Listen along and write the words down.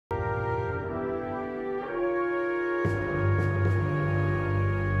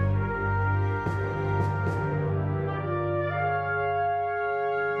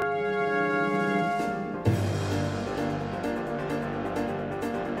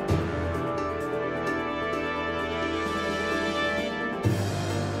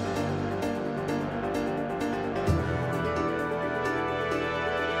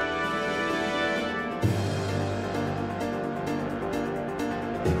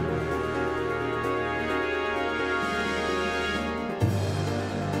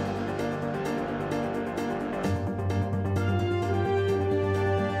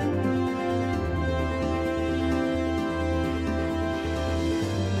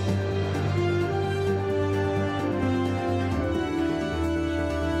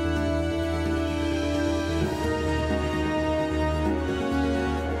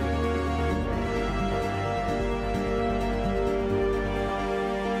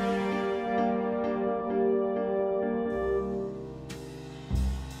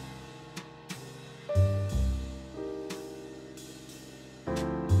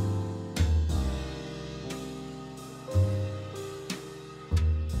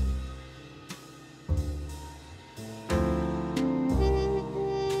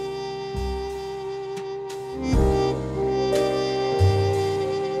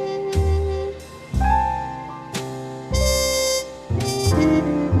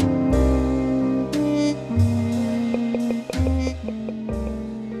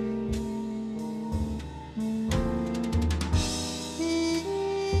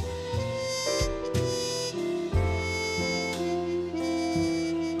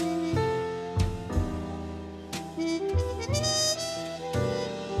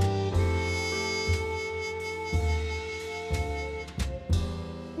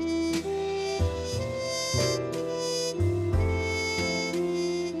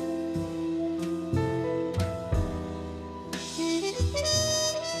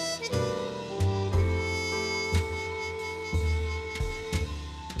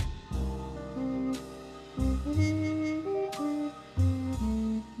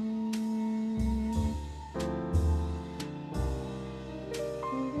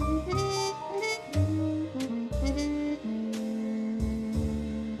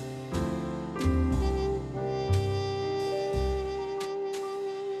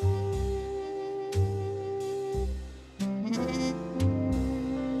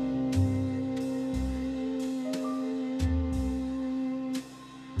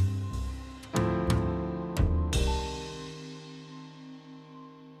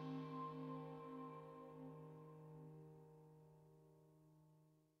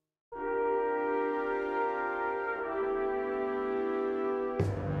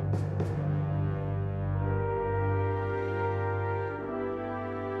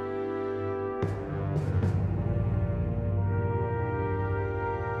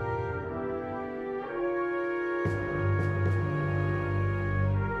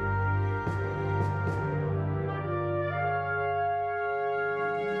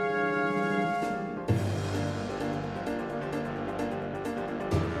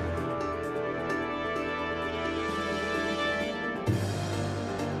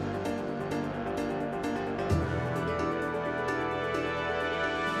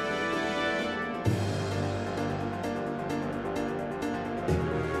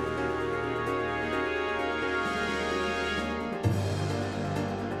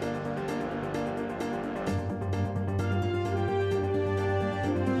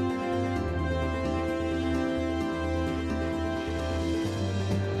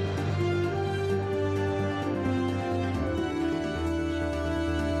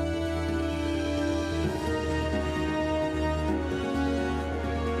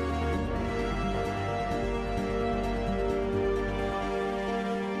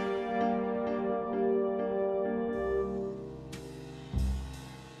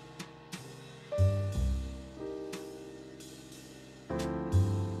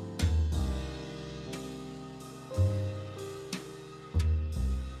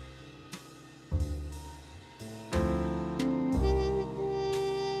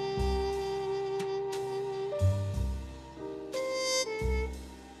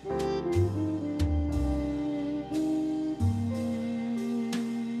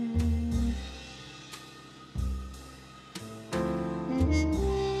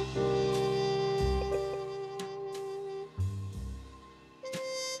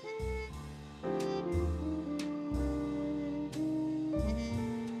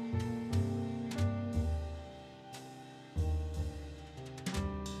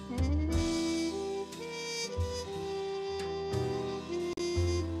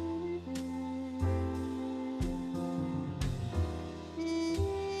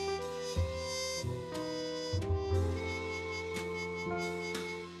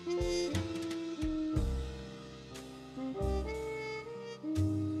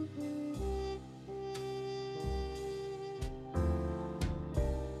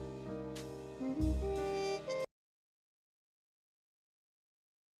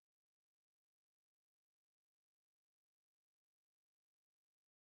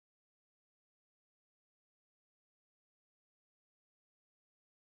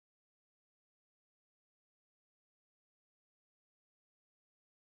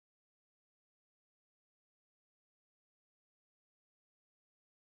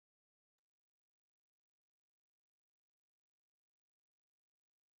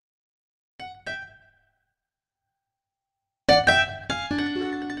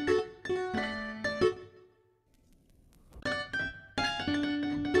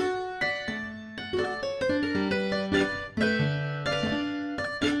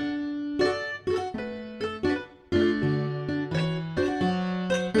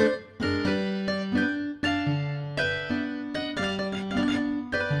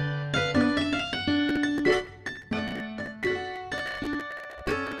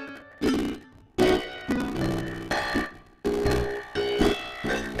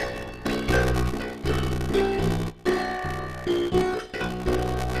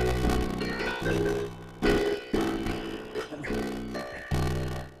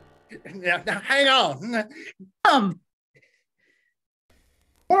Now hang on.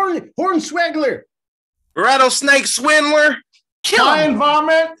 Hornswaggler. Rattlesnake swindler. Fine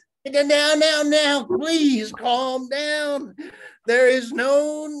vomit. Now, please calm down. There is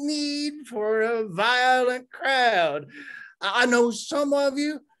no need for a violent crowd. I know some of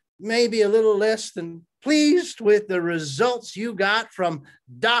you may be a little less than pleased with the results you got from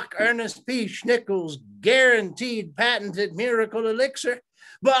Doc Ernest P. Schnickel's guaranteed patented miracle elixir,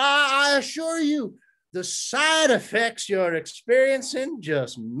 but I assure you, the side effects you're experiencing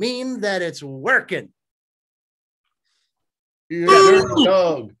just mean that it's working. You dirty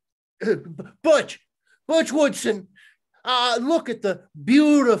dog. Butch Woodson, look at the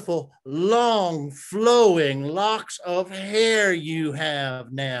beautiful, long, flowing locks of hair you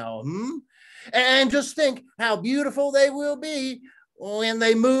have now. And just think how beautiful they will be when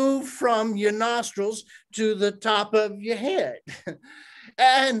they move from your nostrils to the top of your head.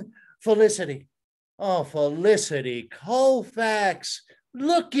 And Felicity, Felicity Colfax,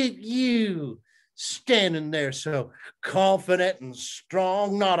 look at you, standing there so confident and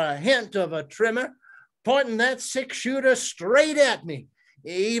strong, not a hint of a tremor, pointing that 6-shooter straight at me,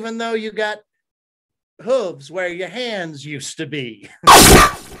 even though you got hooves where your hands used to be.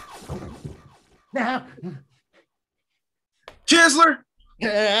 Now, Chisler,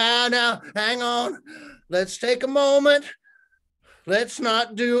 Now, hang on. Let's take a moment. Let's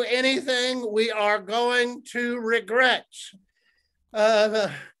not do anything we are going to regret. Let me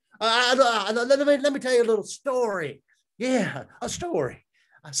tell you a little story. Yeah, a story.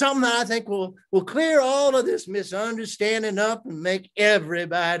 Something that I think will clear all of this misunderstanding up and make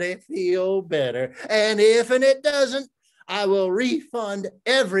everybody feel better. And if it doesn't, I will refund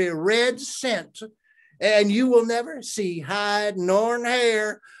every red cent, and you will never see hide nor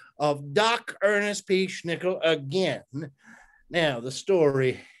hair of Doc Ernest P. Schnickel again. Now, the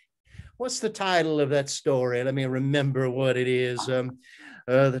story. What's the title of that story? Let me remember what it is.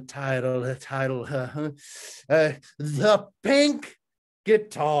 The title, The Pink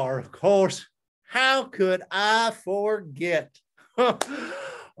Guitar, of course. How could I forget?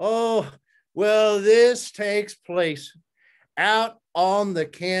 Oh, well, this takes place out on the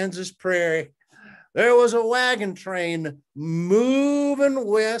Kansas prairie. There was a wagon train moving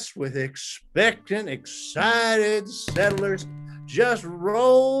west with expectant, excited settlers just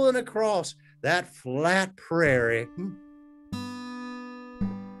rolling across that flat prairie.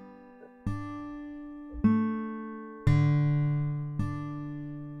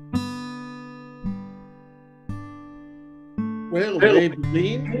 Well,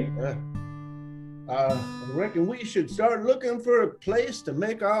 Maybelline, I reckon we should start looking for a place to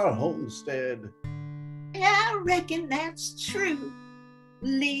make our homestead. Yeah, I reckon that's true,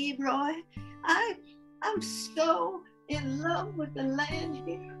 Leroy. I'm so in love with the land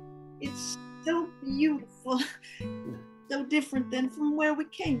here. It's so beautiful, so different than from where we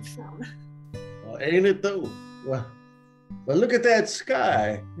came from. Well, ain't it though? Well, look at that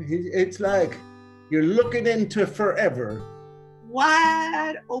sky. It's like you're looking into forever.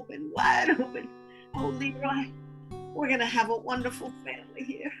 Wide open, wide open. Oh, Leroy, we're gonna have a wonderful family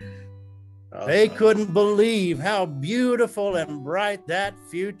here. They couldn't believe how beautiful and bright that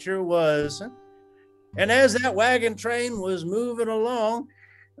future was. And as that wagon train was moving along,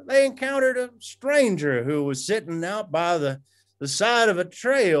 they encountered a stranger who was sitting out by the side of a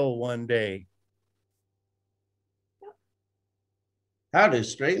trail one day. Howdy,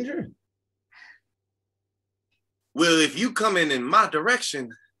 stranger. Well, if you coming in my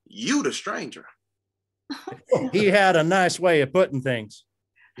direction, you the stranger. He had a nice way of putting things.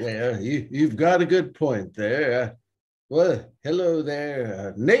 Yeah, you've got a good point there. Well, hello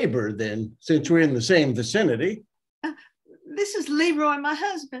there, neighbor, then, since we're in the same vicinity. This is Leroy, my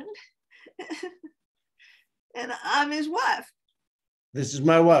husband. And I'm his wife. This is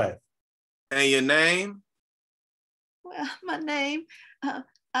my wife. And your name? Well, my name, I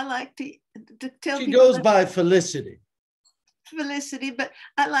like to tell She people. goes by Felicity. Felicity, but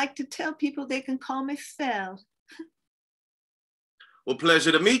I like to tell people they can call me Fel. Well,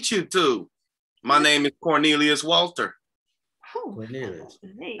 pleasure to meet you too. My name is Cornelius Walter. Oh, Cornelius.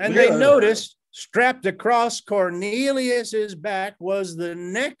 And they noticed strapped across Cornelius's back was the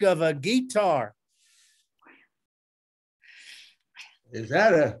neck of a guitar. Is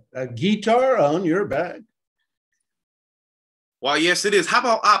that a guitar on your back? Why, yes, it is. How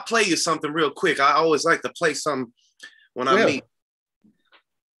about I play you something real quick? I always like to play something when I meet.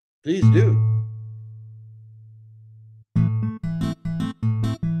 Please do.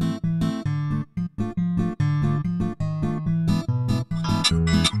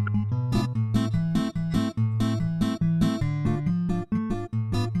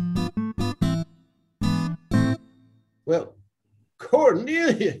 Well,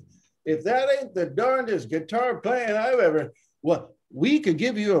 Cornelius, if that ain't the darndest guitar playing I've ever, well, we could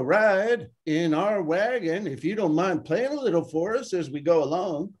give you a ride in our wagon if you don't mind playing a little for us as we go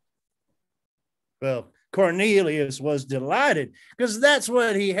along. Well, Cornelius was delighted because that's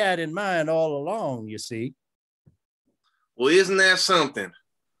what he had in mind all along, you see. Well, isn't that something?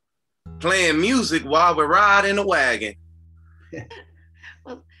 Playing music while we're riding a wagon.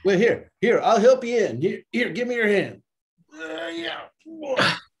 Well, here, I'll help you in. Here, give me your hand. Yeah.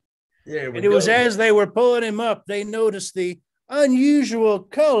 There we And it go. was as they were pulling him up, they noticed the unusual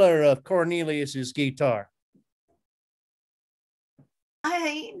color of Cornelius's guitar. I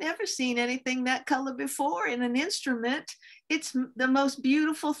ain't never seen anything that color before in an instrument. It's the most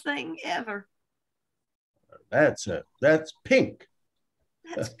beautiful thing ever. That's pink.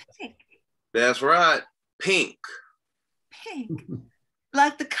 That's pink. That's right, pink. Pink.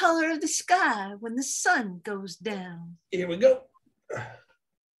 Like the color of the sky when the sun goes down. Here we go.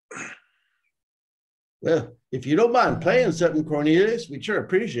 Well, if you don't mind playing something, Cornelius, we'd sure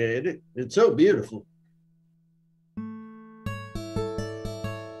appreciate it. It's so beautiful.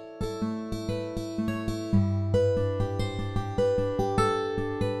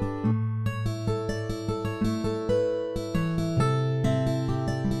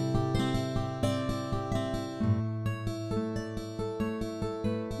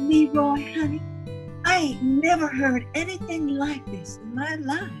 Leroy, honey, I ain't never heard anything like this in my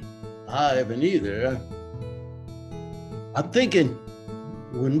life. I haven't either. I'm thinking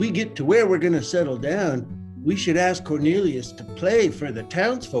when we get to where we're going to settle down, we should ask Cornelius to play for the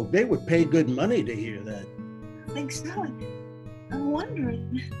townsfolk. They would pay good money to hear that. I think so. I'm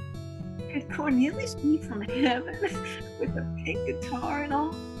wondering, could Cornelius be from heaven with a pink guitar and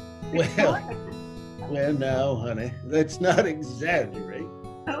all? Well, now, honey, let's not exaggerate.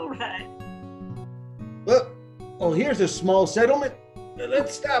 All right. Look, oh, here's a small settlement.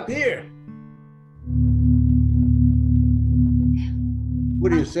 Let's stop here.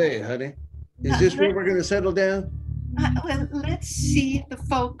 What do you say, honey? Is this where we're going to settle down? Well, let's see if the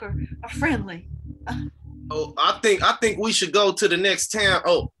folk are friendly. Oh, I think we should go to the next town.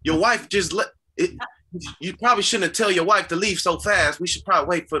 Oh, your wife just you probably shouldn't tell your wife to leave so fast. We should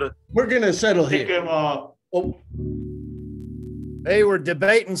probably wait for the. We're going to settle here. Oh. They were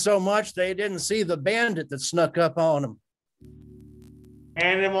debating so much they didn't see the bandit that snuck up on them.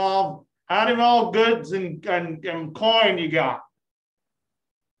 Hand him all goods and coin you got.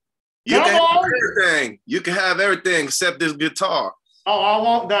 You can have everything. You can have everything except this guitar. Oh, I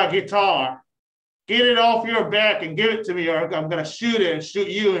want that guitar. Get it off your back and give it to me, or I'm gonna shoot it and shoot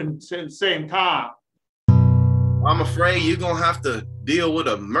you in the same time. I'm afraid you're gonna have to deal with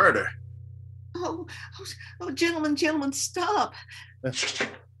a murder. Oh, gentlemen, stop.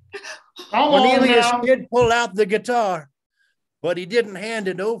 Cornelius did pull out the guitar, but he didn't hand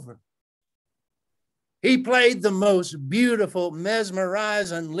it over. He played the most beautiful,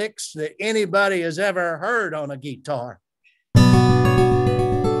 mesmerizing licks that anybody has ever heard on a guitar.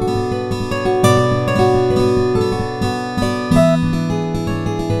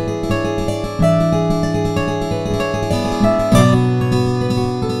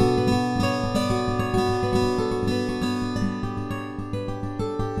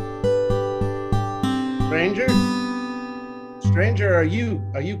 Stranger, are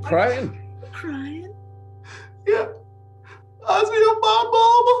you crying? Crying? Yeah. I see my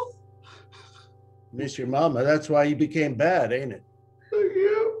mama. Miss your mama. That's why you became bad, ain't it? Thank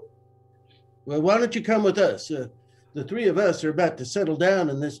you. Well, why don't you come with us? The three of us are about to settle down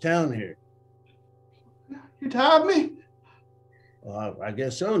in this town here. You tired me? Well, I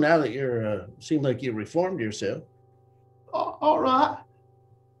guess so. Now that you're seem like you reformed yourself. All right.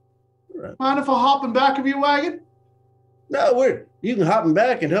 Mind if I hop in back of your wagon? No, you can hop in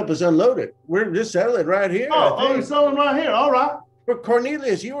back and help us unload it. We're just settling right here. Oh, you're selling right here. All right. But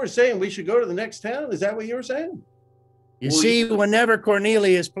Cornelius, you were saying we should go to the next town. Is that what you were saying? You see, whenever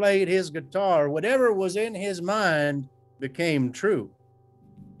Cornelius played his guitar, whatever was in his mind became true.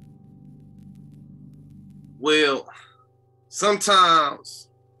 Well, sometimes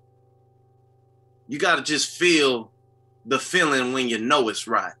you got to just feel the feeling when you know it's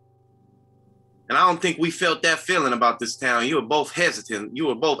right. And I don't think we felt that feeling about this town. You were both hesitant. You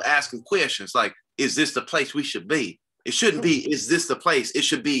were both asking questions like, is this the place we should be? It shouldn't be, is this the place? It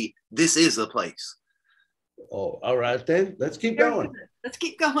should be, this is the place. Oh, all right then. Let's keep going. Let's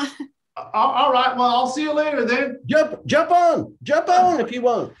keep going. All right. Well, I'll see you later then. Jump on if you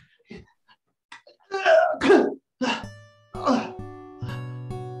want.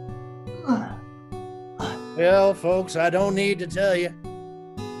 Well, folks, I don't need to tell you.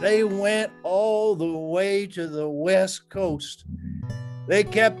 They went all the way to the West Coast. They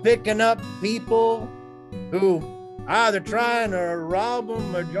kept picking up people who either trying to rob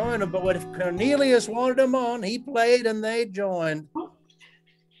them or join them. But if Cornelius wanted them on, he played and they joined.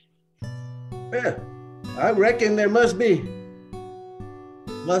 Yeah, I reckon there must be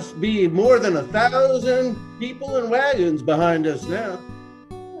more than 1,000 people in wagons behind us now.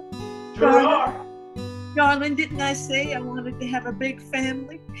 Sure are. Darling, didn't I say I wanted to have a big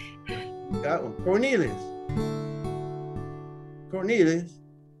family? Got one. Cornelius.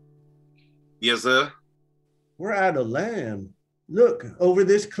 Yes, sir. We're out of land. Look, over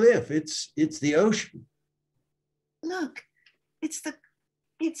this cliff. It's the ocean. Look, it's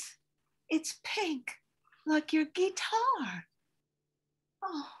pink, like your guitar.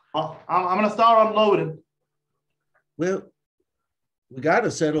 Oh, I'm gonna start unloading. Well, we got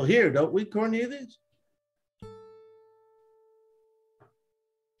to settle here, don't we, Cornelius?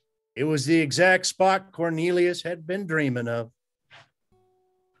 It was the exact spot Cornelius had been dreaming of.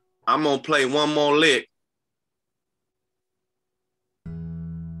 I'm gonna play one more lick.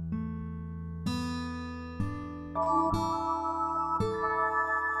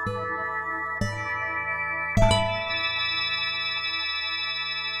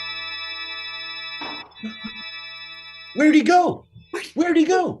 Where'd he go? Where'd he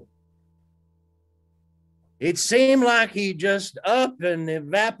go? It seemed like he just up and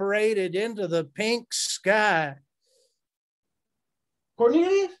evaporated into the pink sky.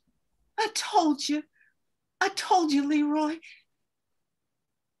 Cornelius? I told you, Leroy.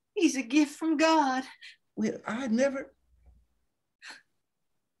 He's a gift from God. Well, I never.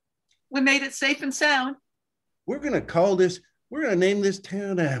 We made it safe and sound. We're going to name this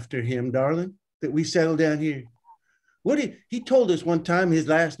town after him, darling, that we settled down here. He told us one time his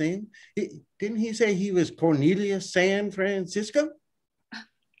last name. Didn't he say he was Cornelius San Francisco?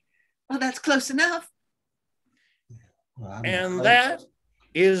 Well, that's close enough. Well, And that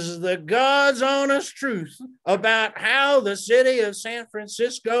is the God's honest truth about how the city of San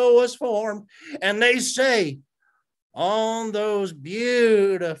Francisco was formed. And they say on those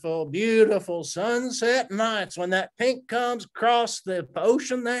beautiful, beautiful sunset nights when that pink comes across the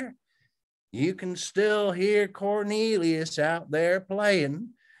ocean there, you can still hear Cornelius out there playing.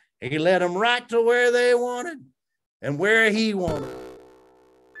 He led them right to where they wanted and where he wanted.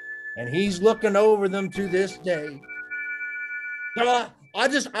 And he's looking over them to this day. So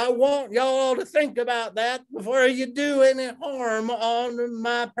I want y'all to think about that before you do any harm on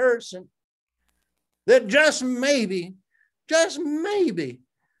my person. That just maybe,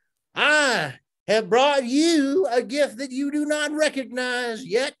 I have brought you a gift that you do not recognize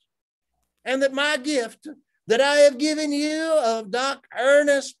yet. And that my gift that I have given you of Doc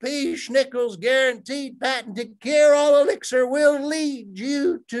Ernest P. Schnickel's guaranteed patented cure-all elixir will lead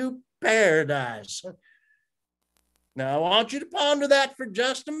you to paradise. Now, I want you to ponder that for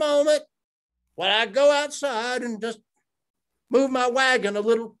just a moment while I go outside and just move my wagon a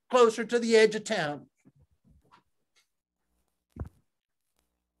little closer to the edge of town.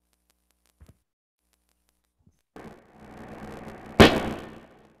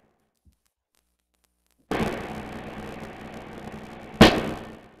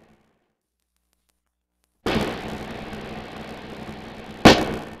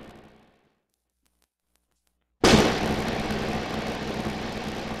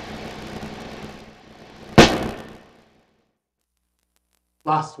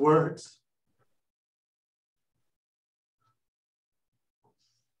 Last words.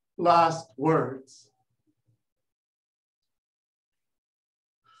 Last words.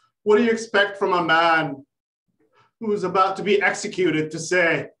 What do you expect from a man who is about to be executed to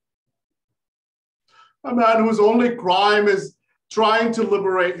say? A man whose only crime is trying to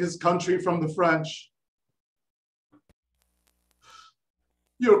liberate his country from the French.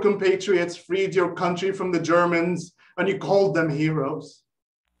 Your compatriots freed your country from the Germans and you called them heroes.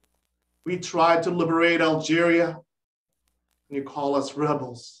 We tried to liberate Algeria and you call us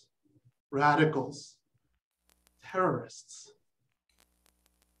rebels, radicals, terrorists.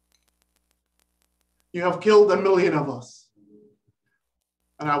 You have killed 1 million of us,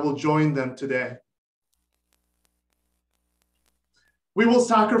 and I will join them today. We will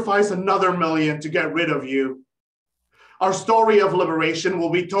sacrifice another 1 million to get rid of you. Our story of liberation will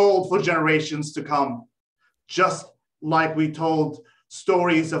be told for generations to come, just like we told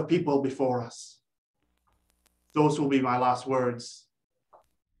stories of people before us. Those will be my last words.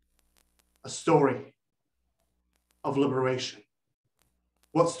 A story of liberation.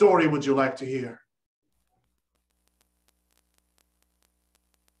 What story would you like to hear?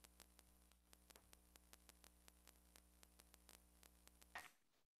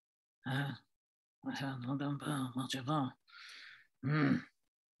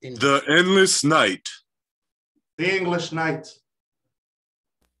 The Endless Night. The English Night.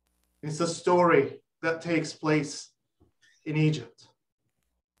 It's a story that takes place in Egypt,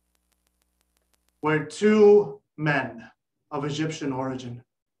 where 2 men of Egyptian origin,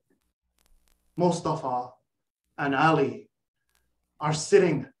 Mustafa and Ali, are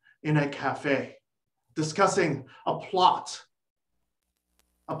sitting in a cafe discussing a plot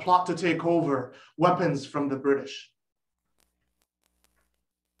to take over weapons from the British.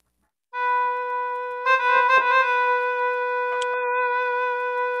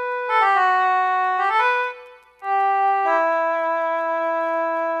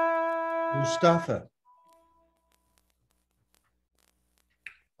 Mustafa,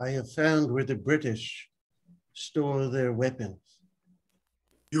 I have found where the British store their weapons.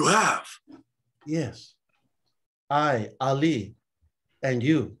 You have? Yes. I, Ali, and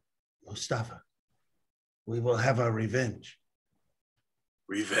you, Mustafa, we will have our revenge.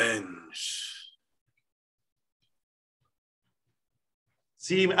 Revenge.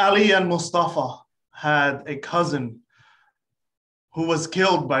 See, Ali and Mustafa had a cousin who was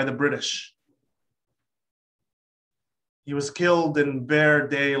killed by the British. He was killed in bare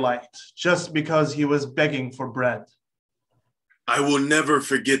daylight just because he was begging for bread. I will never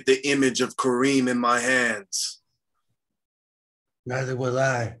forget the image of Kareem in my hands. Neither will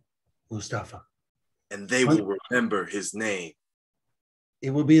I, Mustafa. And they will remember his name. It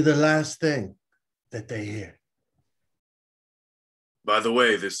will be the last thing that they hear. By the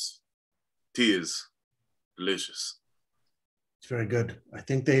way, this tea is delicious. It's very good. I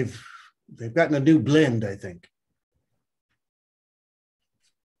think they've gotten a new blend, I think.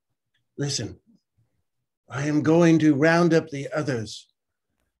 Listen, I am going to round up the others.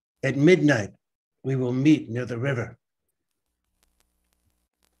 At midnight, we will meet near the river.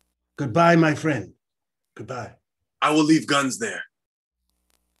 Goodbye, my friend. Goodbye. I will leave guns there.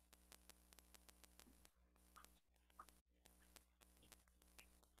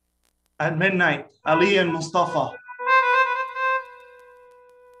 At midnight, Ali and Mustafa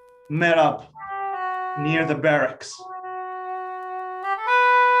met up near the barracks.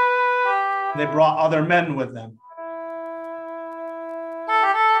 They brought other men with them.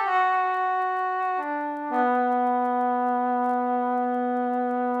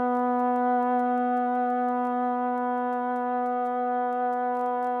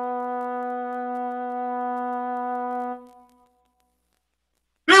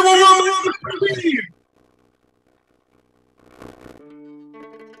 They will remember Kareem!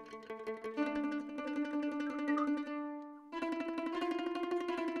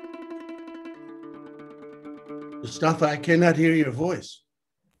 Mustafa, I cannot hear your voice.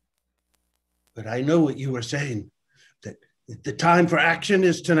 But I know what you were saying, that the time for action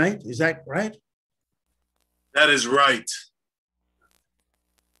is tonight. Is that right? That is right.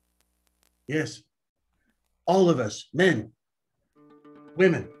 Yes. All of us, men,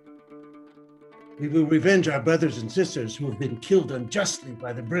 women, we will revenge our brothers and sisters who have been killed unjustly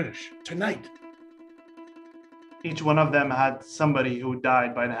by the British tonight. Each one of them had somebody who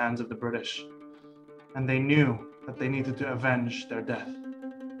died by the hands of the British, and they knew that they needed to avenge their death.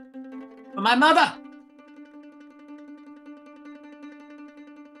 My mother.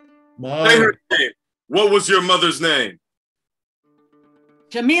 Say her name. What was your mother's name?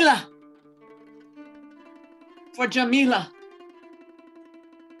 Jamila. For Jamila.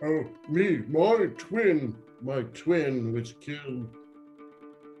 Oh, me, my twin was killed.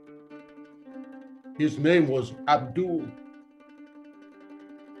 His name was Abdul.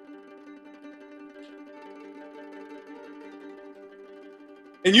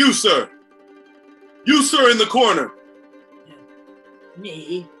 And you, sir? You, sir, in the corner.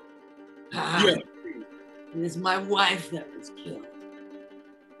 Me? Yeah. It is my wife that was killed.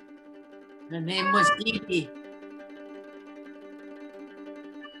 Her name was Edie.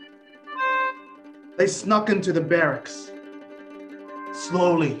 They snuck into the barracks,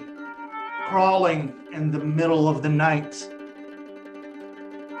 slowly, crawling in the middle of the night.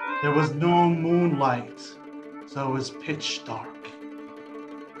 There was no moonlight, so it was pitch dark.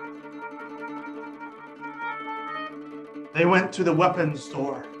 They went to the weapons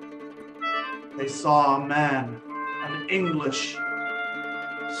store. They saw a man, an English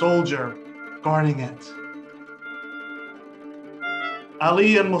soldier, guarding it.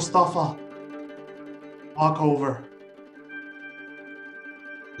 Ali and Mustafa walk over.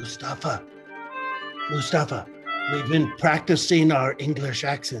 Mustafa, we've been practicing our English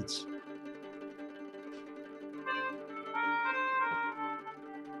accents.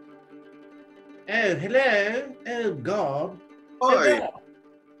 Oh, hello. Oh, God. Hi. Hello.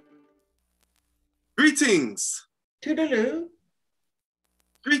 Greetings. Toodaloo.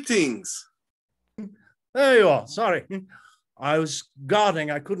 Greetings. There you are. Sorry. I was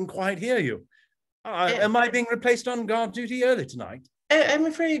guarding. I couldn't quite hear you. Am I being replaced on guard duty early tonight? I'm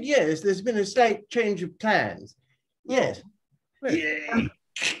afraid, yes. There's been a slight change of plans. Yes. Well,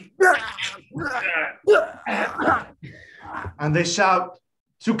 And they shout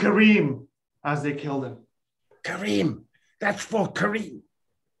to Kareem as they killed him. Kareem. That's for Kareem.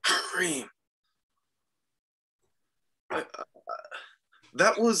 Kareem.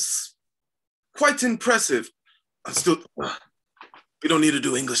 That was quite impressive. We don't need to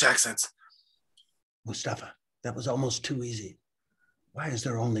do English accents. Mustafa, that was almost too easy. Why is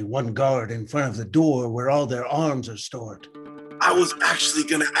there only one guard in front of the door where all their arms are stored? I was actually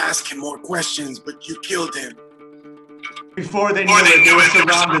going to ask him more questions, but you killed him. Before they knew it, they were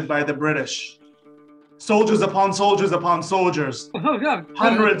surrounded by the British. Soldiers upon soldiers upon soldiers.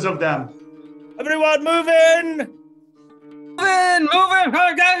 Hundreds of them. everyone move in! Move in.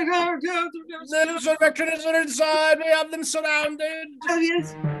 The insurrectionists are inside. We have them surrounded. Oh,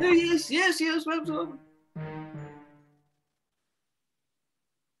 yes. Oh, yes. Yes, yes.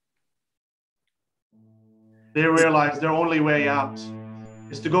 They realized their only way out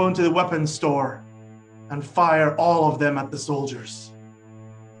is to go into the weapons store and fire all of them at the soldiers.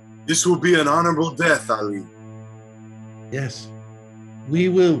 This will be an honorable death, Ali. Yes, we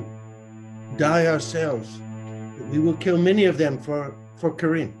will die ourselves. But we will kill many of them for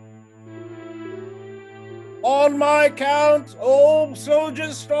Karim. On my count, all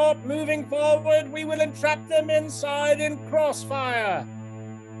soldiers stop moving forward. We will entrap them inside in crossfire.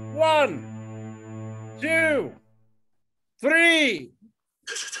 1, 2, 3.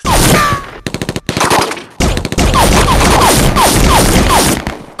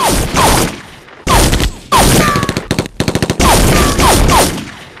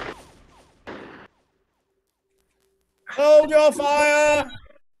 Hold your fire.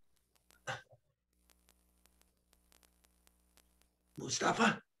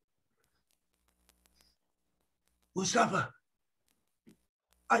 Mustafa? Mustafa?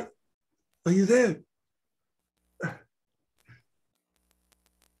 Are you there?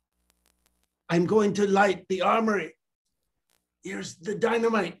 I'm going to light the armory. Here's the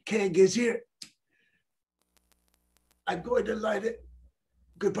dynamite keg is here. I'm going to light it.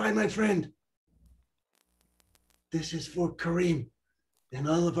 Goodbye, my friend. This is for Karim and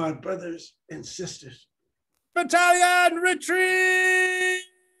all of our brothers and sisters. Battalion, retreat!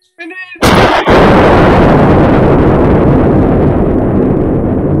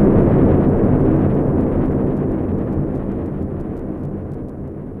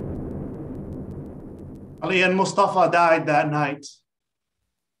 Ali and Mustafa died that night.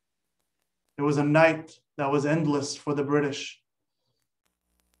 It was a night that was endless for the British.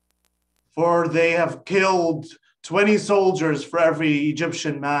 For they have killed 20 soldiers for every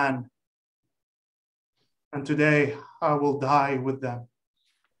Egyptian man. And today I will die with them.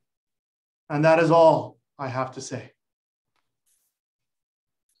 And that is all I have to say.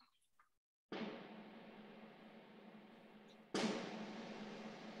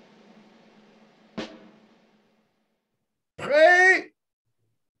 Prêt?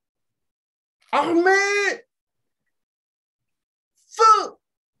 Armée! Feu!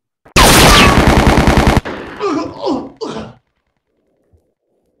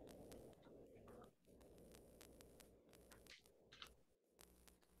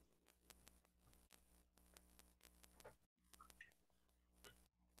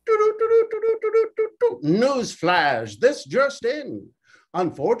 Newsflash, this just in.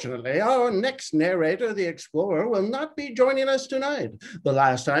 Unfortunately, our next narrator, the Explorer, will not be joining us tonight. The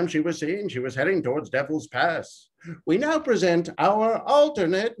last time she was seen, she was heading towards Devil's Pass. We now present our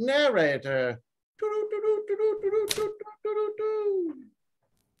alternate narrator.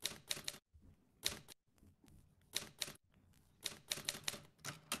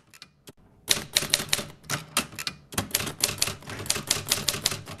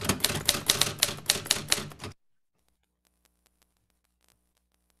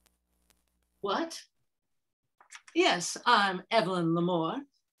 What? Yes, I'm Evelyn Lamore,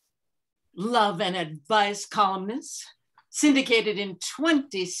 love and advice columnist, syndicated in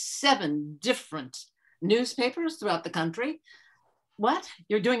 27 different newspapers throughout the country. What?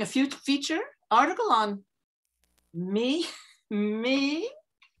 You're doing a feature article on me? Me?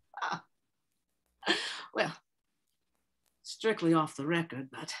 Ah. Well, strictly off the record,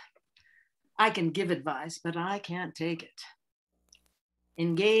 but I can give advice, but I can't take it.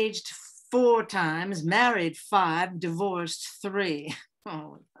 Engaged 4 times, married 5, divorced 3.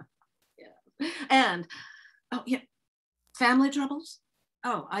 Oh, yeah. And, oh, yeah, family troubles?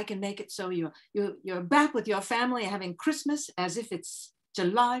 Oh, I can make it so you're back with your family having Christmas as if it's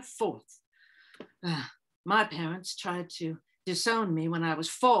July 4th. My parents tried to disown me when I was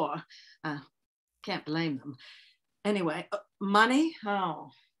 4. Can't blame them. Anyway, money?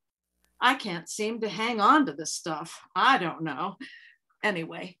 Oh, I can't seem to hang on to this stuff. I don't know.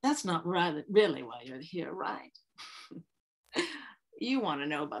 Anyway, that's not really why you're here, right? You want to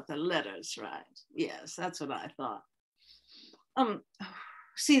know about the letters, right? Yes, that's what I thought.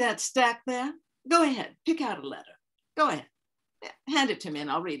 See that stack there? Go ahead, pick out a letter. Go ahead, hand it to me and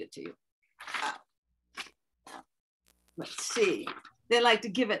I'll read it to you. Let's see. They like to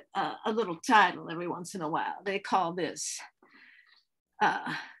give it a little title every once in a while. They call this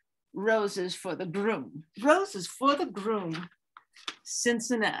Roses for the Groom. Roses for the Groom.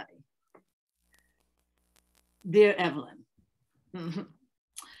 Cincinnati. Dear Evelyn,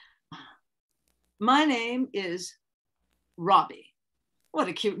 my name is Robbie. What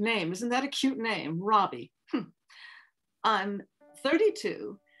a cute name. Isn't that a cute name? Robbie. I'm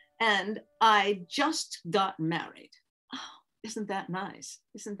 32 and I just got married. Oh, isn't that nice?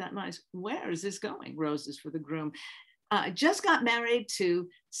 Isn't that nice? Where is this going? Roses for the Groom. I just got married to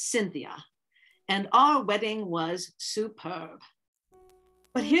Cynthia and our wedding was superb.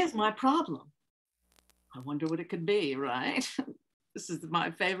 But here's my problem. I wonder what it could be, right? This is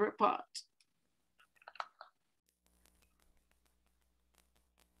my favorite part.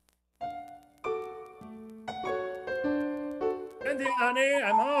 Cynthia, honey,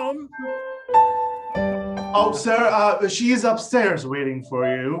 I'm home. Oh, sir, she is upstairs waiting for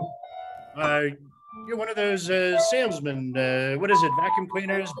you. You're one of those salesmen. What is it? Vacuum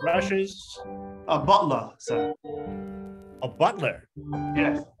cleaners, brushes? A butler, sir. A butler?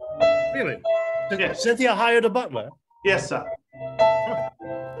 Yes. Really? Yes. Cynthia hired a butler? Yes, sir.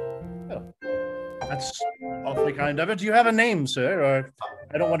 Oh, that's awfully kind of her. Do you have a name, sir? Or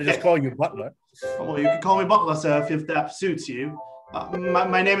I don't want to just call you Butler. Well, you can call me Butler, sir, if that suits you.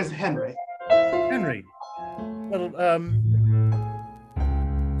 My name is Henry. Henry. Well,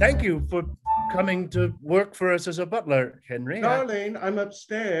 thank you for coming to work for us as a butler, Henry. Darling, I'm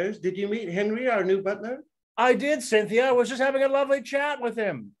upstairs. Did you meet Henry, our new butler? I did, Cynthia. I was just having a lovely chat with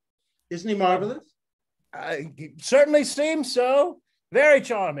him. Isn't he marvelous? He certainly seems so. Very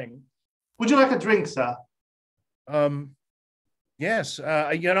charming. Would you like a drink, sir? Yes.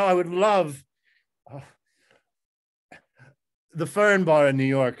 I would love. The Fern Bar in New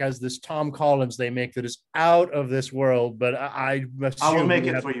York has this Tom Collins they make that is out of this world, but I will make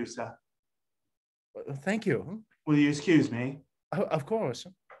it for you, sir. Thank you. Will you excuse me? Of course.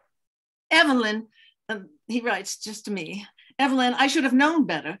 Evelyn, he writes just to me, Evelyn, I should have known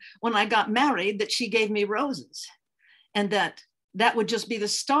better when I got married that she gave me roses, and that would just be the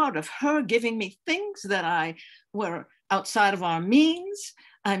start of her giving me things that were outside of our means.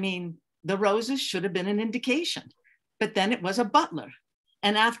 I mean, the roses should have been an indication. But then it was a butler.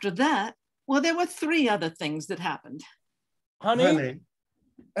 And after that, well, there were 3 other things that happened. Honey?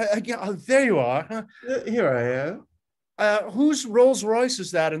 There you are. Here I am. Whose Rolls Royce is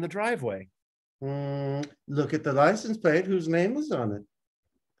that in the driveway? Look at the license plate. Whose name is on it?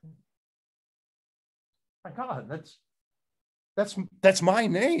 My God, that's my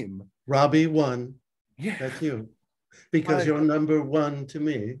name. Robbie 1. Yeah. That's you. Because you're number 1 to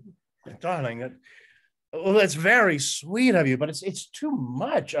me. Darling, well, that's very sweet of you, but it's too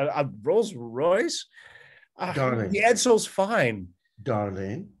much. A Rolls Royce? Darling. The Edsel's fine.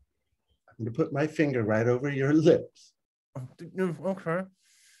 Darling, I'm going to put my finger right over your lips. Okay.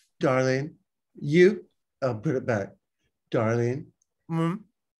 Darling, I'll put it back. Darling,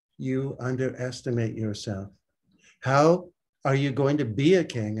 you underestimate yourself. How are you going to be a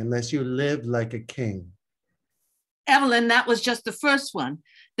king unless you live like a king? Evelyn, that was just the first one.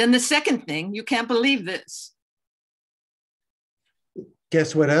 Then the second thing, you can't believe this.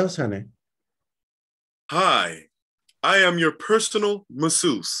 Guess what else, honey? Hi, I am your personal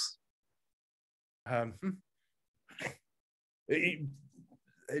masseuse.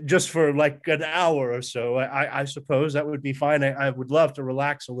 Just for like an hour or so, I suppose that would be fine. I would love to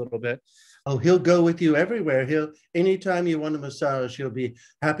relax a little bit. Oh, he'll go with you everywhere. Anytime you want a massage, he'll be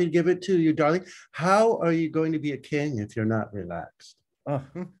happy to give it to you, darling. How are you going to be a king if you're not relaxed? But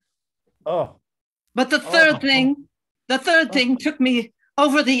the third thing took me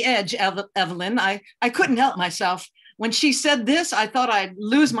over the edge, Evelyn. I couldn't help myself. When she said this, I thought I'd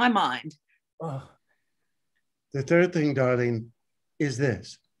lose my mind. The third thing, darling, is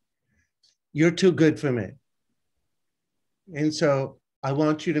this. You're too good for me. And so I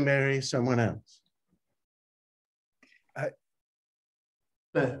want you to marry someone else.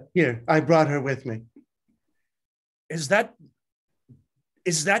 Here, I brought her with me. Is that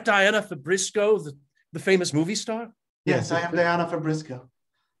Diana Fabrisco, the famous movie star? Yes, I am Diana Fabrisco.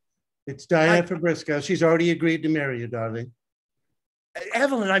 It's Diana Fabrisco. She's already agreed to marry you, darling.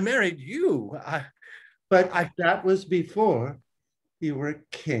 Evelyn, I married you. But that was before you were a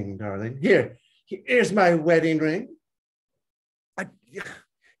king, darling. Here's my wedding ring.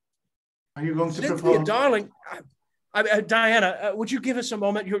 Are you going to Cynthia, propose? Darling, Diana, would you give us a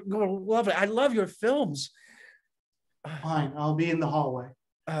moment? You're lovely. I love your films. Fine, I'll be in the hallway.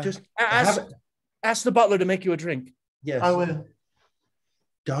 Just ask the butler to make you a drink. Yes. I will.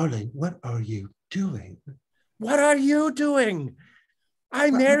 Darling, what are you doing? What are you doing? I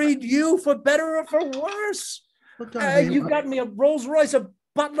married you for better or for worse. You've gotten me a Rolls Royce, a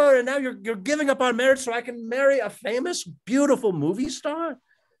butler, and now you're giving up our marriage so I can marry a famous, beautiful movie star?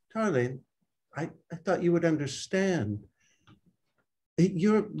 Darling, I thought you would understand.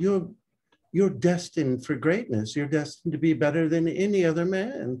 You're destined for greatness. You're destined to be better than any other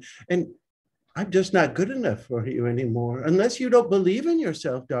man. And I'm just not good enough for you anymore. Unless you don't believe in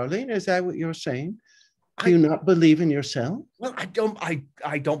yourself, darling. Is that what you're saying? Do you not believe in yourself? Well, I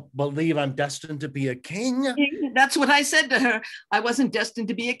don't believe I'm destined to be a king. That's what I said to her. I wasn't destined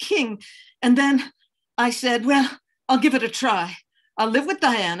to be a king. And then I said, well, I'll give it a try. I'll live with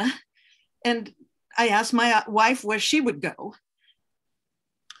Diana. And I asked my wife where she would go.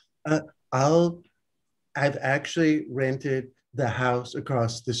 I've actually rented the house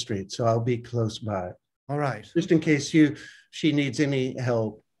across the street, so I'll be close by. All right. Just in case she needs any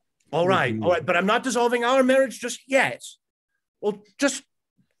help. All right. But I'm not dissolving our marriage just yet. Well, just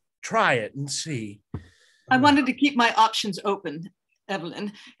try it and see. I wanted to keep my options open,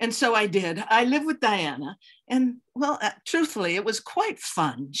 Evelyn, and so I did. I live with Diana, and well, truthfully, it was quite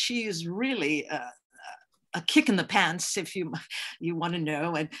fun. She is really a kick in the pants, if you want to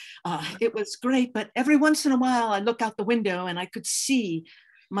know, and it was great. But every once in a while, I look out the window and I could see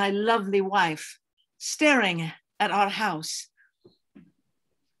my lovely wife staring at our house.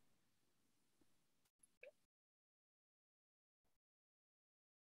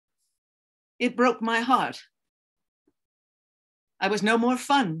 It broke my heart. I was no more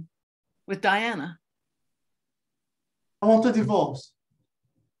fun with Diana. I want a divorce.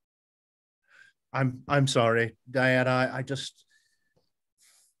 I'm sorry, Diana. I just,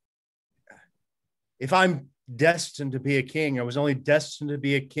 if I'm destined to be a king, I was only destined to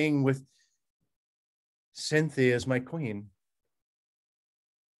be a king with Cynthia as my queen.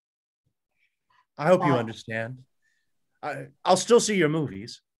 I hope you understand. I'll still see your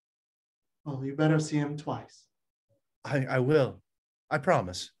movies. Oh, you better see him twice. I will. I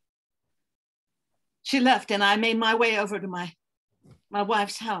promise. She left and I made my way over to my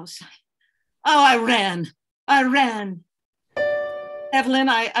wife's house. Oh, I ran. Evelyn,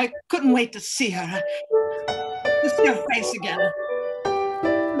 I couldn't wait to see her. To see her face again.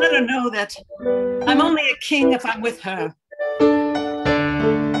 Let her know that I'm only a king if I'm with her.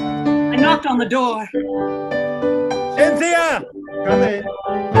 I knocked on the door. Cynthia! Come in.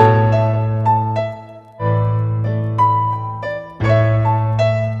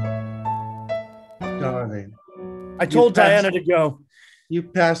 Darling. I told Diana to go. You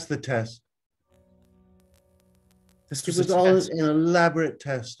passed the test. This It was all an elaborate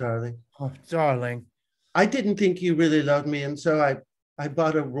test, darling. Oh, darling. I didn't think you really loved me, and so I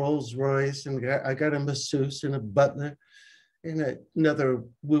bought a Rolls Royce, and I got a masseuse and a butler and another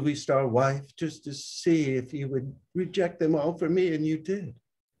movie star wife just to see if you would reject them all for me, and you did.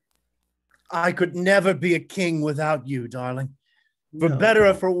 I could never be a king without you, darling. For No. better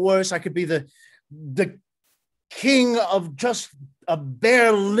or for worse, I could be the king of just a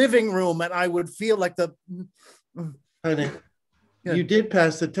bare living room, and I would feel like the... Honey, Yeah. you did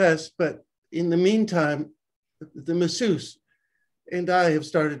pass the test, but in the meantime, the masseuse and I have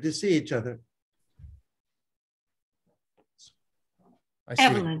started to see each other. I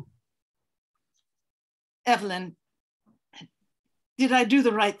see. Evelyn, did I do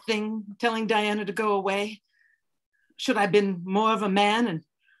the right thing telling Diana to go away? Should I have been more of a man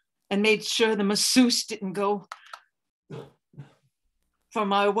and made sure the masseuse didn't go for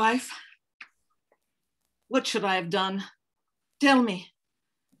my wife? What should I have done? Tell me.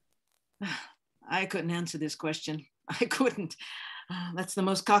 I couldn't answer this question. I couldn't. That's the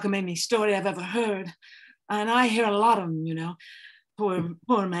most cockamamie story I've ever heard. And I hear a lot of them, you know.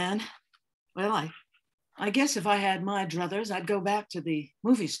 Poor man. Well, I guess if I had my druthers, I'd go back to the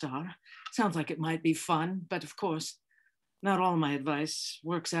movie star. Sounds like it might be fun, but of course, not all my advice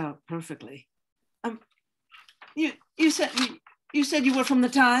works out perfectly. You said you were from the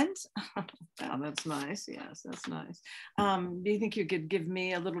Times? Oh, that's nice. Yes, that's nice. Do you think you could give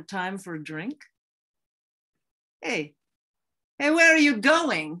me a little time for a drink? Hey, where are you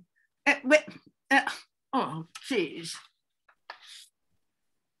going? Oh, geez.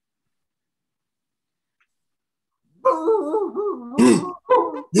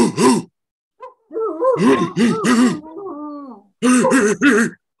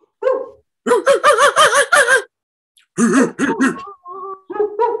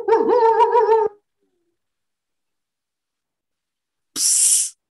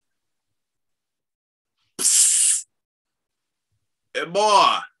 Hey,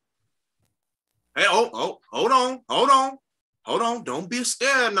 boy. Hey, hold on. Don't be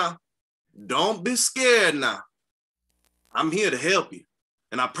scared now. Don't be scared now. I'm here to help you.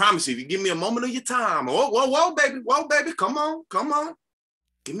 And I promise you, if you give me a moment of your time, whoa, baby, come on.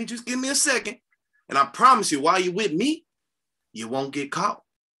 Just give me a second. And I promise you, while you're with me, you won't get caught.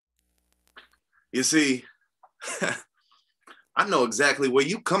 You see, I know exactly where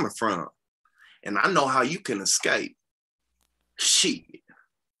you're coming from. And I know how you can escape. Shit.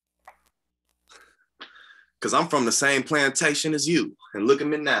 Because I'm from the same plantation as you. And look at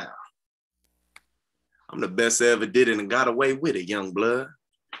me now. I'm the best that ever did it and got away with it, young blood.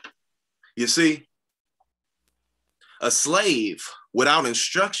 You see, a slave without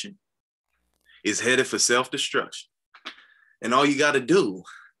instruction is headed for self-destruction. And all you got to do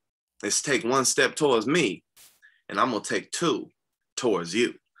is take one step towards me, and I'm gonna take two towards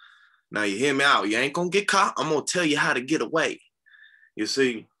you. Now you hear me out. You ain't gonna get caught. I'm gonna tell you how to get away. You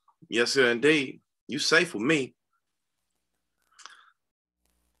see, yes, sir, indeed. You safe with me.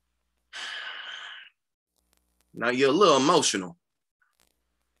 Now you're a little emotional.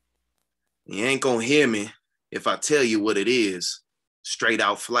 You ain't gonna hear me if I tell you what it is, straight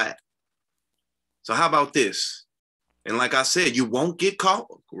out flat. So how about this? And like I said, you won't get caught.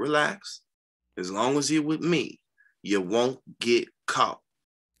 Relax. As long as you're with me, you won't get caught.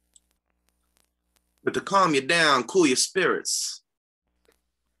 But to calm you down, cool your spirits,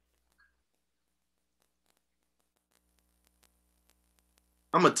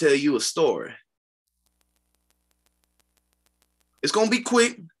 I'm gonna tell you a story. It's gonna be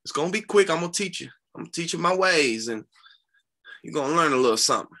quick. It's gonna be quick. I'm gonna teach you. I'm gonna teach you my ways, and you're gonna learn a little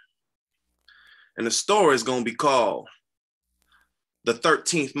something. And the story is gonna be called The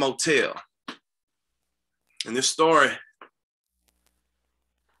 13th Motel. And this story,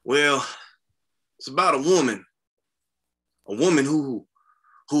 well, it's about a woman who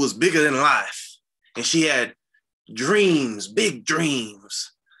was bigger than life, and she had dreams, big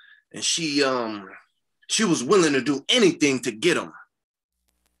dreams, and she was willing to do anything to get them.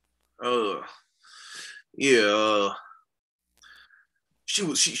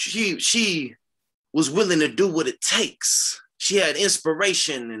 She was willing to do what it takes. She had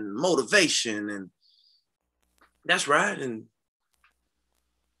inspiration and motivation, and that's right. And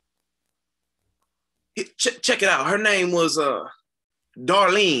check it out. Her name was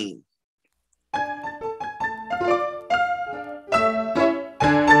Darlene.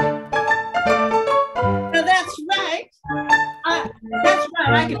 Now that's right. That's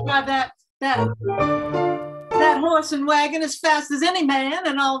right. I can drive that horse and wagon as fast as any man,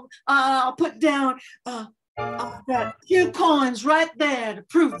 and I'll put down I've got 2 coins right there to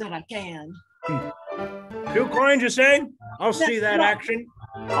prove that I can. 2 coins, you say? I'll see that action.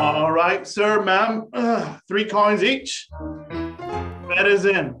 All right, sir, ma'am. 3 coins each. Bet is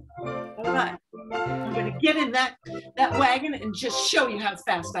in. All right. I'm going to get in that wagon and just show you how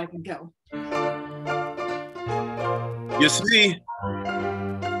fast I can go. You see,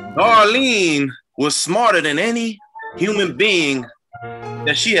 Darlene was smarter than any human being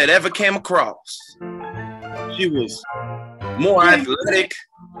that she had ever came across. She was more athletic,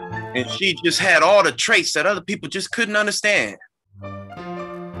 and she just had all the traits that other people just couldn't understand.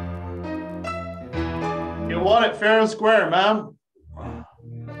 You won it fair and square, ma'am.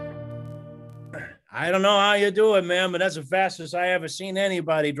 I don't know how you do it, man, but that's the fastest I ever seen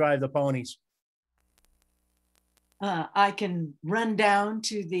anybody drive the ponies. I can run down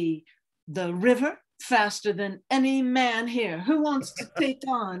to the river faster than any man here. Who wants to take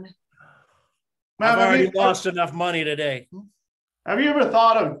on? I've already lost enough money today. Have you ever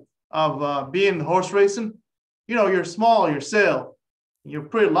thought of being horse racing? You know, you're small, you're sail, you're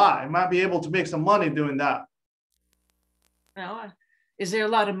pretty light. You might be able to make some money doing that. Well, is there a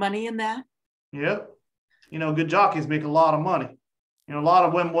lot of money in that? Yep. You know, good jockeys make a lot of money. You know, a lot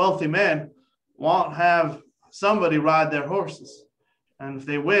of wealthy men won't have somebody ride their horses. And if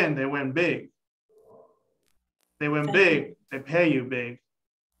they win big. If they win big, they pay you big.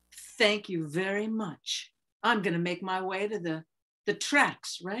 Thank you very much. I'm going to make my way to the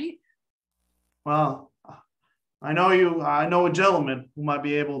tracks, right? Well, I know a gentleman who might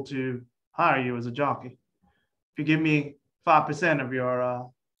be able to hire you as a jockey. If you give me 5% of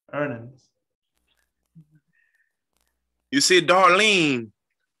your earnings. You see, Darlene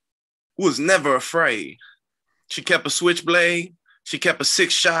was never afraid. She kept a switchblade, she kept a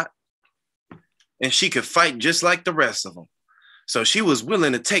 6-shot, and she could fight just like the rest of them. So she was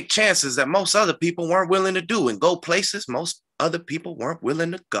willing to take chances that most other people weren't willing to do and go places most other people weren't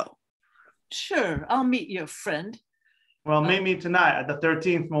willing to go. Sure, I'll meet your friend. Well, meet me tonight at the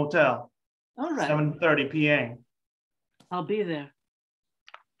 13th Motel. All right. 7:30 p.m. I'll be there.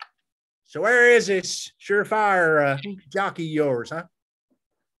 So where is this surefire jockey yours, huh?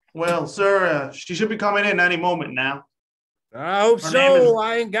 Well, sir, she should be coming in any moment now. I hope so.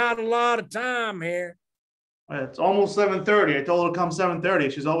 I ain't got a lot of time here. It's almost 7:30. I told her to come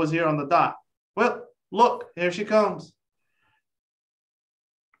 7:30. She's always here on the dot. Well, look, here she comes.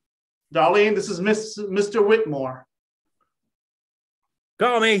 Darlene, this is Mr. Whitmore.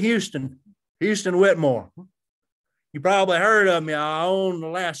 Call me Houston Whitmore. You probably heard of me. I own the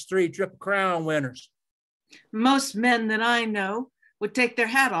last 3 Triple Crown winners. Most men that I know would take their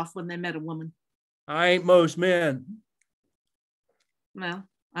hat off when they met a woman. I ain't most men. Well,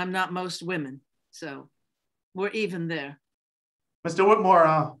 I'm not most women, so we're even there. Mr.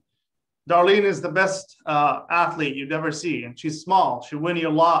 Whitmore, Darlene is the best athlete you'd ever see, and she's small. She'll win you a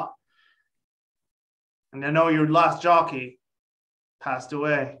lot And I know your last jockey passed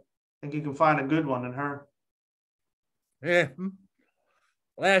away. I think you can find a good one in her. Yeah.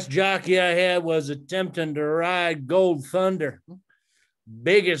 Last jockey I had was attempting to ride Gold Thunder.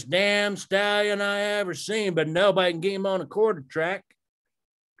 Biggest damn stallion I ever seen, but nobody can get him on a quarter track.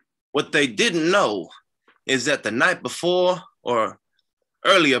 What they didn't know is that the night before or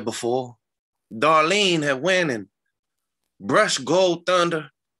earlier before, Darlene had went and brushed Gold Thunder,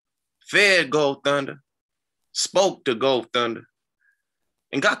 fed Gold Thunder, spoke to Gold Thunder,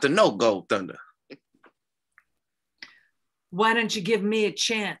 and got to know Gold Thunder. Why don't you give me a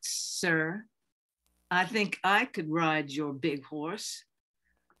chance, sir? I think I could ride your big horse.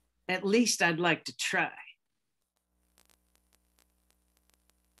 At least I'd like to try.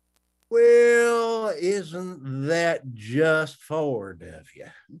 Well, isn't that just forward of you?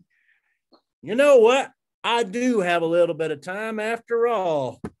 You know what? I do have a little bit of time after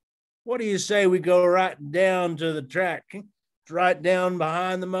all. What do you say we go right down to the track? It's right down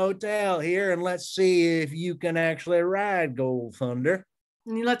behind the motel here, and let's see if you can actually ride Gold Thunder.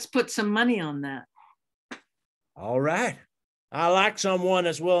 Let's put some money on that. All right. I like someone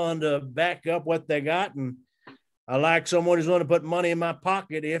that's willing to back up what they got, and I like someone who's willing to put money in my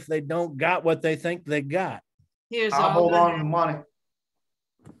pocket if they don't got what they think they got. I'll hold on to the money.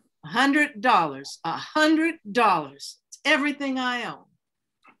 $100. $100. It's everything I own.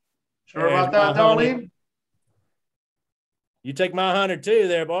 Sure about that, Darlene? You take my 100 too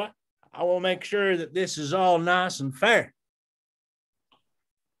there, boy. I will make sure that this is all nice and fair.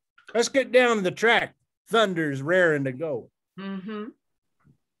 Let's get down to the track. Thunder's raring to go. Mm-hmm.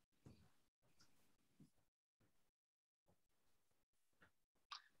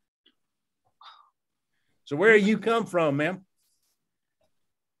 So where you come from, ma'am?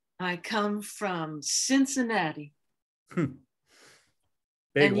 I come from Cincinnati.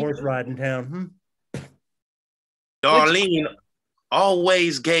 Big horse riding town. Darlene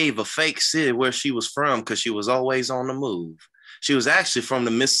always gave a fake city where she was from because she was always on the move. She was actually from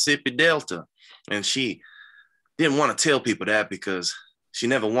the Mississippi Delta, and she didn't want to tell people that because she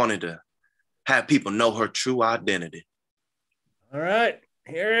never wanted to have people know her true identity. All right,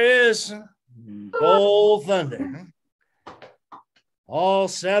 here it is. Gold Thunder. All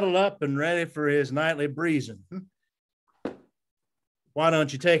settled up and ready for his nightly breezing. Why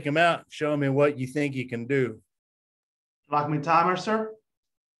don't you take him out and show me what you think you can do? Like me timer, sir?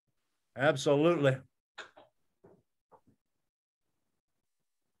 Absolutely.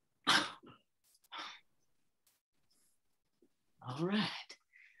 All right.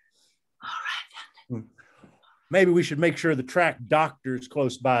 Maybe we should make sure the track doctor's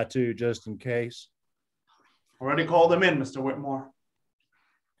close by too, just in case. Already called him in, Mr. Whitmore.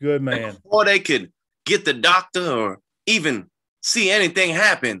 Good man. Before they could get the doctor or even see anything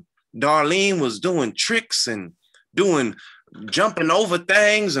happen, Darlene was doing tricks and jumping over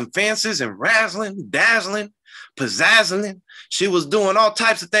things and fences and razzling, dazzling, pizzazzling. She was doing all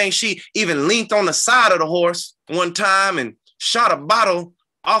types of things. She even leaned on the side of the horse one time and shot a bottle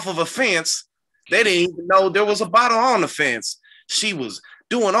off of a fence. They didn't even know there was a bottle on the fence. She was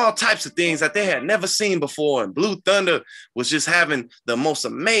doing all types of things that they had never seen before. And Blue Thunder was just having the most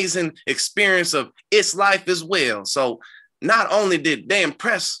amazing experience of its life as well. So not only did they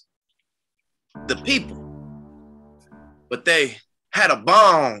impress the people, but they had a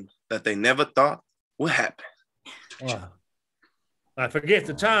bond that they never thought would happen. Wow. I forget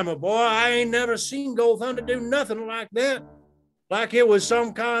the time, but boy, I ain't never seen Gold Thunder do nothing like that. Like it was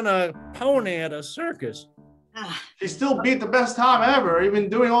some kind of pony at a circus. She still beat the best time ever, even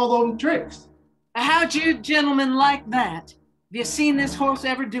doing all those tricks. How'd you gentlemen like that? Have you seen this horse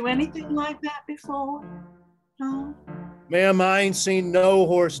ever do anything like that before? No? Ma'am, I ain't seen no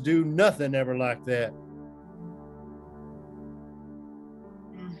horse do nothing ever like that.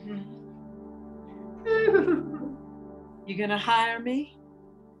 You gonna hire me?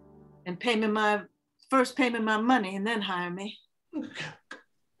 And pay me my money and then hire me.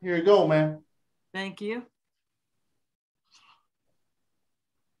 Here you go, man. Thank you.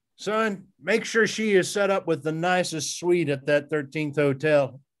 Son, make sure she is set up with the nicest suite at that 13th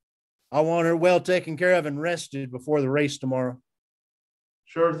hotel. I want her well taken care of and rested before the race tomorrow.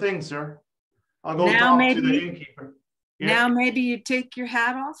 Sure thing, sir. I'll go Now talk to the innkeeper. Yeah. Now maybe you take your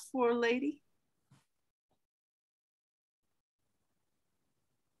hat off for a lady?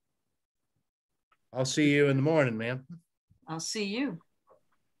 I'll see you in the morning, ma'am. I'll see you.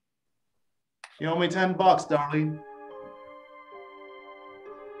 You owe me $10, darling.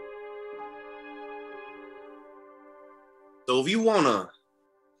 So if you want to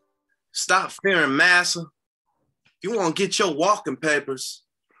stop fearing massa, if you want to get your walking papers,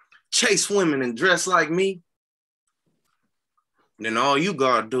 chase women and dress like me, then all you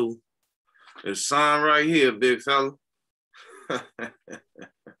gotta do is sign right here, big fella.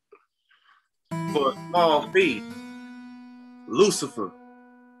 For a small fee, Lucifer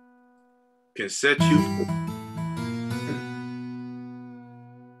can set you free.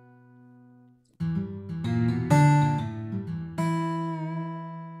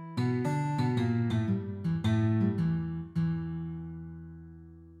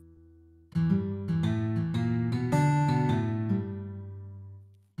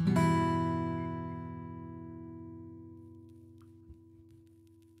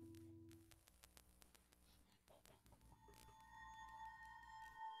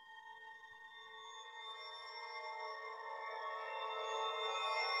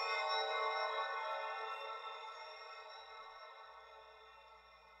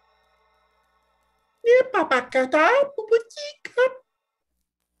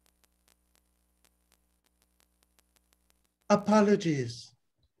 Apologies.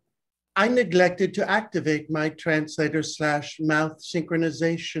 I neglected to activate my translator/mouth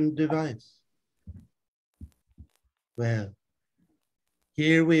synchronization device. Well,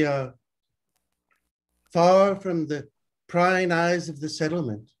 here we are, far from the prying eyes of the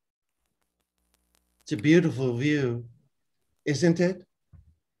settlement. It's a beautiful view, isn't it?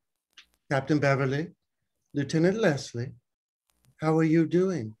 Captain Beverly, Lieutenant Leslie, how are you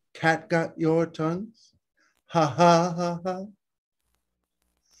doing? Cat got your tongues? Ha ha ha ha.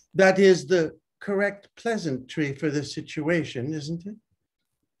 That is the correct pleasantry for the situation, isn't it?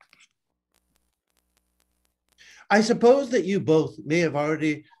 I suppose that you both may have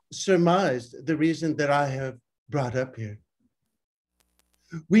already surmised the reason that I have brought up here.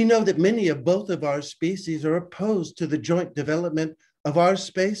 We know that many of both of our species are opposed to the joint development of our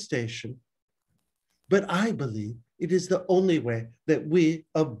space station. But I believe it is the only way that we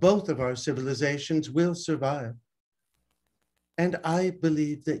of both of our civilizations will survive. And I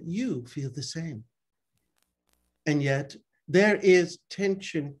believe that you feel the same. And yet there is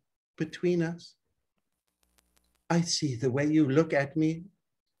tension between us. I see the way you look at me.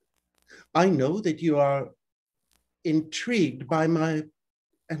 I know that you are intrigued by my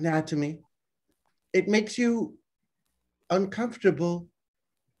anatomy. It makes you uncomfortable.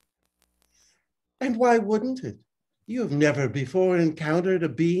 And why wouldn't it? You have never before encountered a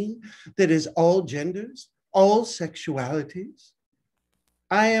being that is all genders, all sexualities.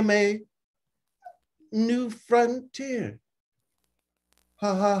 I am a new frontier.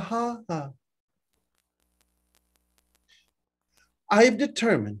 Ha ha ha ha. I have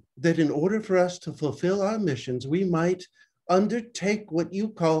determined that in order for us to fulfill our missions, we might undertake what you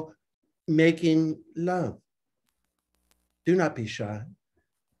call making love. Do not be shy.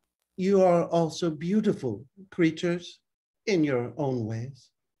 You are also beautiful creatures in your own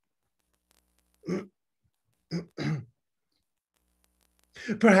ways.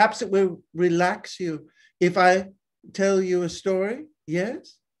 Perhaps it will relax you if I tell you a story,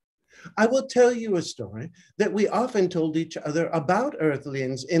 yes? I will tell you a story that we often told each other about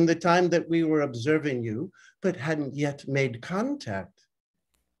Earthlings in the time that we were observing you, but hadn't yet made contact.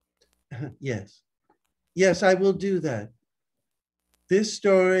 Yes, yes, I will do that. This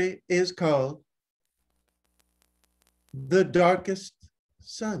story is called The Darkest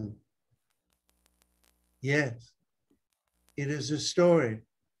Sun. Yes, it is a story,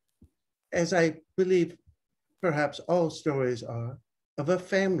 as I believe perhaps all stories are, of a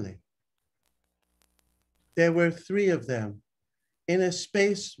family. There were 3 of them in a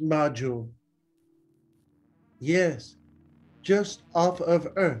space module. Yes, just off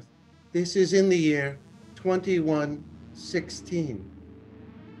of Earth. This is in the year 2116.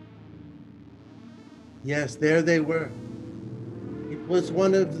 Yes, there they were. It was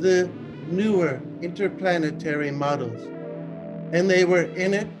one of the newer interplanetary models, and they were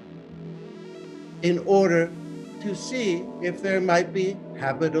in it in order to see if there might be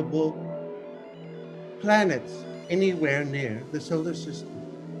habitable planets anywhere near the solar system.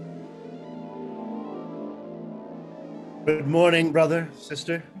 Good morning, brother,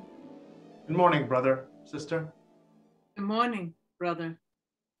 sister. Good morning, brother, sister. Good morning, brother.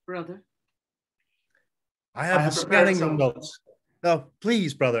 I have the prepared scanning results. No,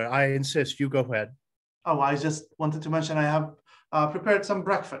 please, brother, I insist, you go ahead. Oh, I just wanted to mention I have prepared some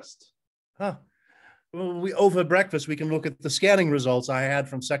breakfast. Huh. Well, over breakfast, we can look at the scanning results I had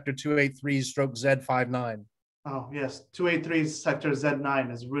from Sector 283/Z59. Oh, yes, 283 Sector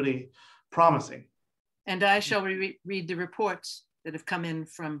Z9 is really promising. And I shall read the reports that have come in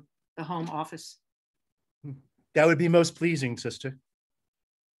from the home office. That would be most pleasing, sister.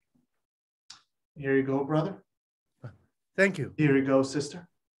 Here you go, brother. Thank you. Here you go, sister.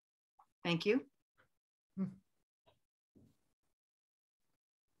 Thank you.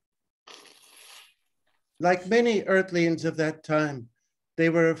 Like many Earthlings of that time, they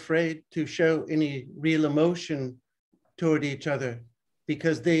were afraid to show any real emotion toward each other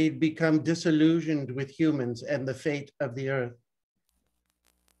because they'd become disillusioned with humans and the fate of the Earth.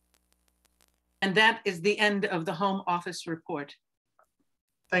 And that is the end of the Home Office report.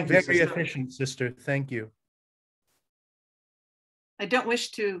 Thank you, Very sister. efficient, sister. Thank you. I don't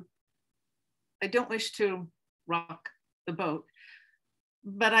wish to rock the boat,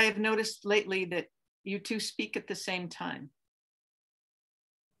 but I have noticed lately that you two speak at the same time.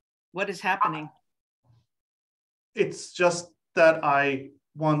 What is happening? It's just that I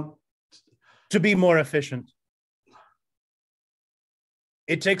want To be more efficient.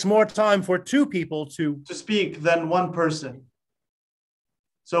 It takes more time for two people to speak than one person.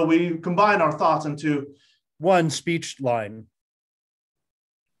 So we combine our thoughts into one speech line.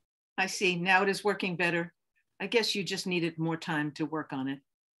 I see. Now it is working better. I guess you just needed more time to work on it.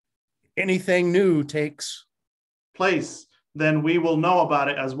 Anything new takes. place. Then we will know about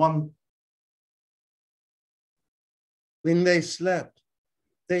it as one. When they slept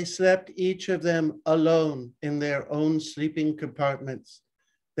each of them alone in their own sleeping compartments.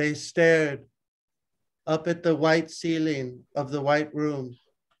 They stared up at the white ceiling of the white room.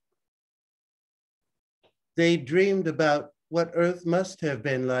 They dreamed about what Earth must have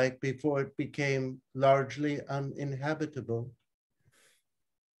been like before it became largely uninhabitable.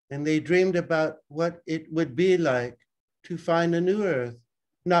 And they dreamed about what it would be like to find a new Earth,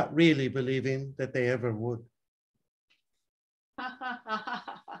 not really believing that they ever would. Ha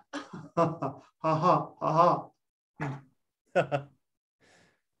ha.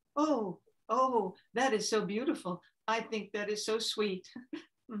 Oh, that is so beautiful. I think that is so sweet.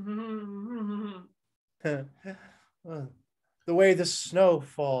 The way the snow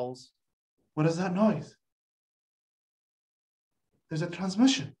falls. What is that noise? There's a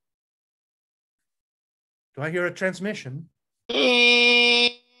transmission. Do I hear a transmission?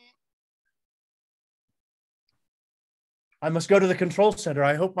 I must go to the control center.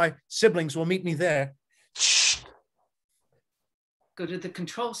 I hope my siblings will meet me there. Go to the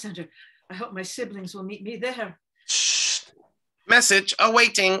control center. I hope my siblings will meet me there. Message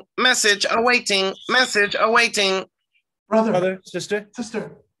awaiting, message awaiting, message awaiting. Brother, sister.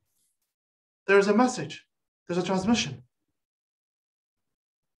 There's a message. There's a transmission.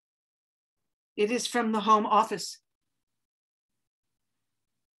 It is from the Home Office.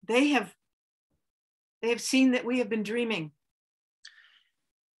 They have seen that we have been dreaming.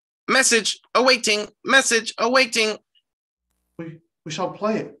 Message awaiting, message awaiting. We shall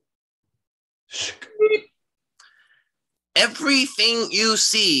play it. Everything you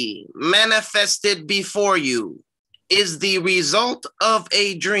see manifested before you is the result of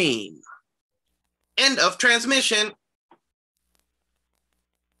a dream. End of transmission.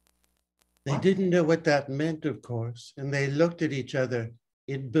 They didn't know what that meant, of course, and they looked at each other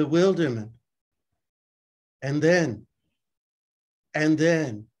in bewilderment. And then,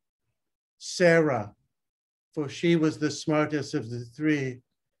 Sarah, for she was the smartest of the three,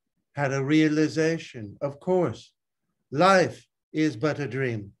 had a realization. Of course, life is but a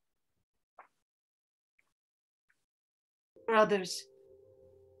dream. Brothers,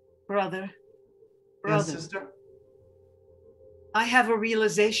 brother. Yes, sister? I have a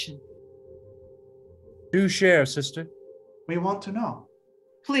realization. Do share, sister. We want to know.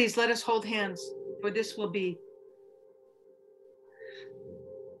 Please let us hold hands, for this will be,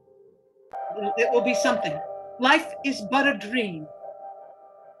 it will be something. Life is but a dream.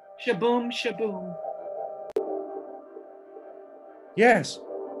 Shaboom, shaboom. Yes.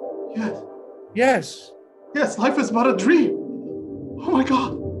 Yes. Yes. Yes, life is but a dream. Oh my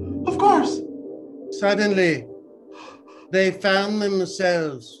God. Of course. Suddenly, they found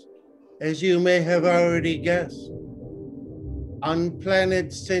themselves, as you may have already guessed, on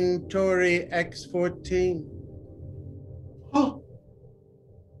planet Centauri X14. Oh.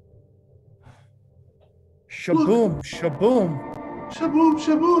 Shaboom, Look. shaboom. Shaboom,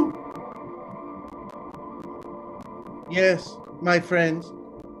 shaboom. Yes, my friends,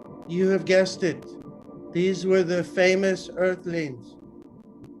 you have guessed it. These were the famous Earthlings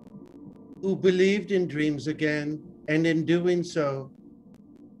who believed in dreams again, and in doing so,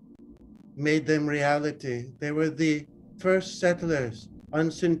 made them reality. They were the first settlers on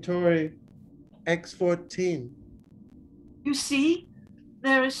Centauri X14. You see,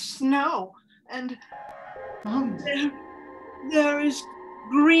 there is snow, and there is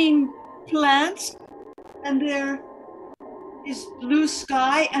green plants, and there is blue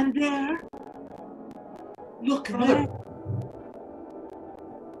sky, and there, look Brother. there.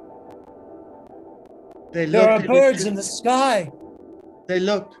 There are birds in the sky. They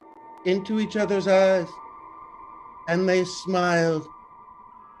looked into each other's eyes, and they smiled,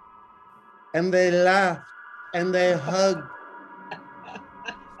 and they laughed, and they hugged.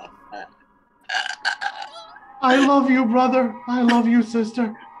 I love you, brother. I love you,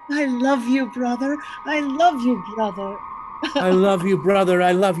 sister. I love you, brother. I love you, brother. I love you, brother.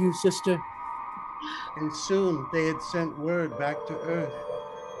 I love you, sister. And soon they had sent word back to Earth,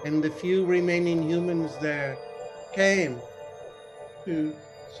 and the few remaining humans there came to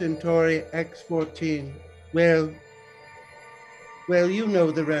Centauri X-14. Well, you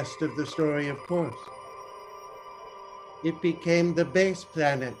know the rest of the story, of course. It became the base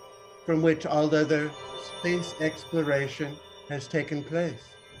planet from which all other space exploration has taken place.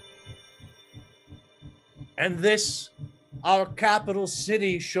 And this, our capital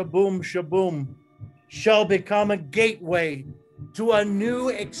city, Shaboom Shaboom, shall become a gateway to a new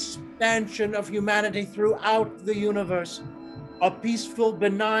expansion of humanity throughout the universe. A peaceful,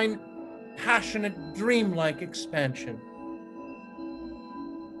 benign, passionate, dreamlike expansion.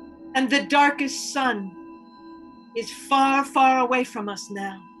 And the darkest sun is far, far away from us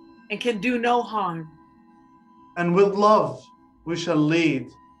now and can do no harm. And with love we shall lead,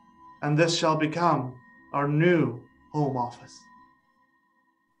 and this shall become our new home office.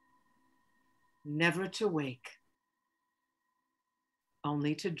 Never to wake,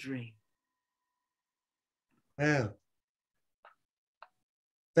 only to dream. Well,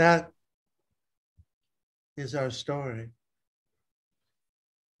 that is our story.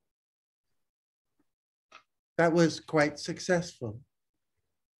 That was quite successful.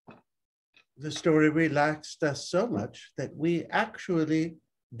 The story relaxed us so much that we actually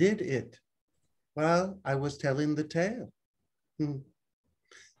did it while I was telling the tale.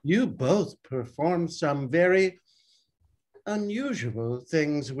 You both performed some very unusual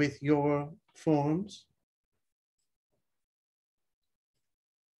things with your forms.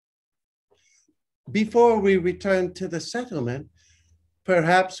 Before we return to the settlement,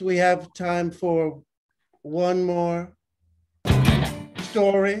 perhaps we have time for one more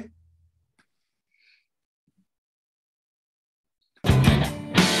story.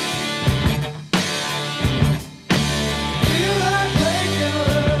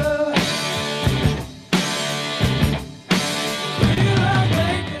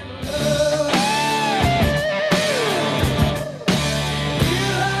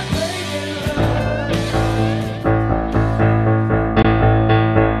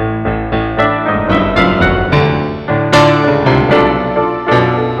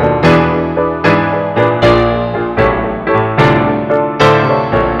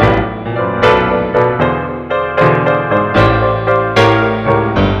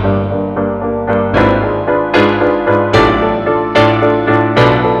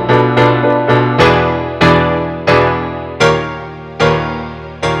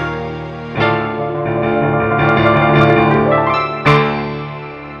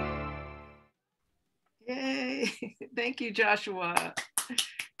 Thank you, Joshua.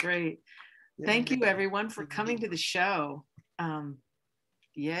 Great. Thank you, everyone, for coming to the show.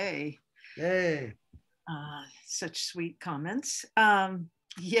 Yay. Yay. Such sweet comments.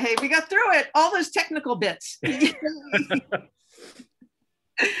 Yay, we got through it. All those technical bits.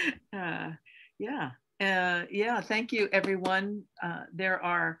 Yeah, thank you, everyone. There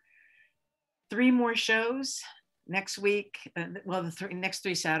are 3 more shows next week, well, the next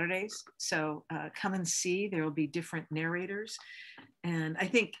 3 Saturdays. So come and see. There will be different narrators. And I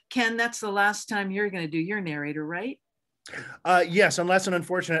think, Ken, that's the last time you're going to do your narrator, right? Yes, unless an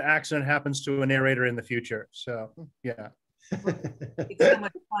unfortunate accident happens to a narrator in the future. So, yeah. It's so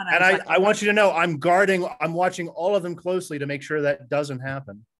much fun. And I want you to know I'm watching all of them closely to make sure that doesn't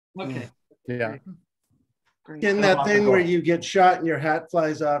happen. Okay. Yeah. Great. And that thing where you get shot and your hat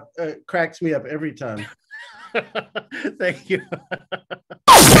flies off cracks me up every time. Thank you.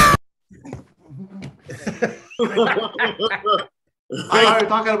 I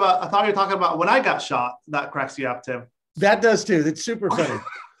thought you were talking about when I got shot. That cracks you up, Tim. That does too. That's super funny.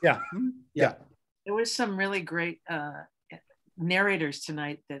 Yeah. There was some really great narrators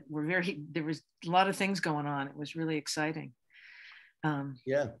tonight that were there was a lot of things going on. It was really exciting.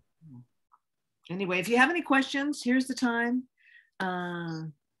 Yeah. Anyway, if you have any questions, here's the time.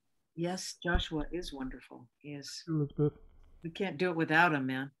 Yes, Joshua is wonderful. He is. We can't do it without him,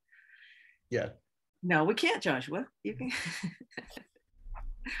 man. Yeah. No, we can't, Joshua. You can.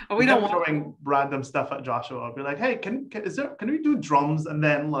 Oh, we don't throwing random stuff at Joshua. I'll be like, hey, can we do drums and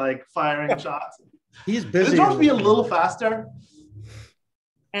then like firing shots? He's busy. Can the drums be a little faster?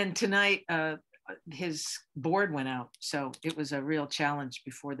 And tonight, his board went out, so it was a real challenge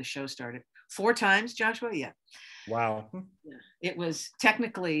before the show started. 4 times, Joshua. Yeah. Wow. Yeah. It was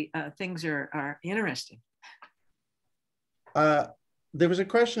technically things are interesting. There was a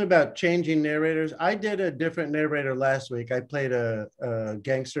question about changing narrators. I did a different narrator last week. I played a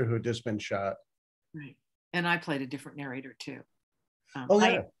gangster who had just been shot. Right. And I played a different narrator too.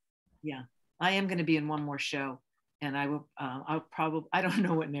 Yeah. I am going to be in one more show, and I'll probably, I don't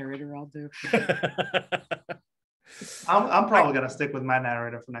know what narrator I'll do. I'm probably going to stick with my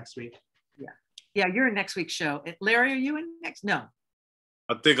narrator for next week. Yeah, you're in next week's show. Larry, are you in next? No.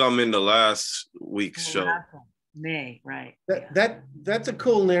 I think I'm in the last week's show. May, right. That's a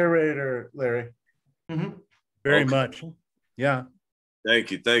cool narrator, Larry. Mm-hmm. Very much. Yeah.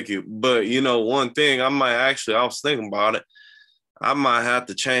 Thank you. But one thing I was thinking about it. I might have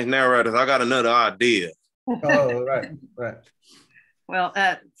to change narrators. I got another idea. Oh, right. Well,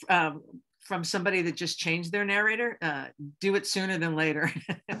 from somebody that just changed their narrator, do it sooner than later.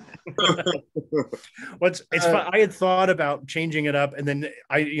 It's fun. I had thought about changing it up, and then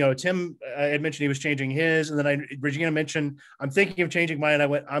Tim had mentioned he was changing his, and then Regina mentioned I'm thinking of changing mine, and I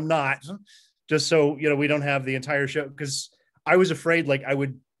went, I'm not, just so we don't have the entire show, because I was afraid like I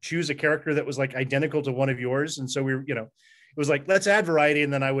would choose a character that was like identical to one of yours, and so it was like, let's add variety,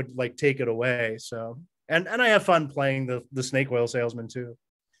 and then I would like take it away. So and I have fun playing the snake oil salesman too.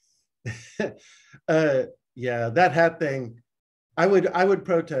 Yeah, that hat thing. I would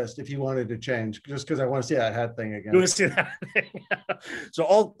protest if you wanted to change, just because I want to see that hat thing again. You want to see that thing? So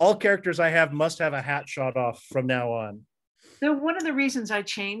all characters I have must have a hat shot off from now on. So one of the reasons I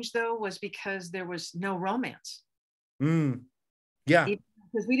changed though was because there was no romance. Yeah.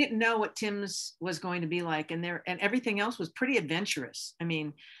 Because we didn't know what Tim's was going to be like, and everything else was pretty adventurous. I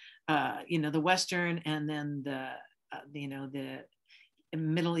mean, the Western, and then the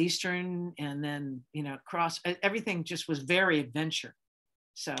Middle Eastern, and then everything just was very adventure.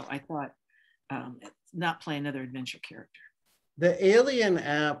 So I thought, not play another adventure character. The Alien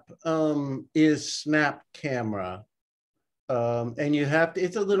app is Snap Camera, and you have to.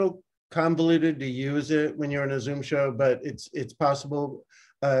 It's a little convoluted to use it when you're in a Zoom show, but it's possible.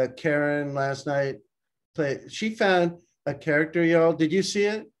 Karen last night she found a character, y'all. Did you see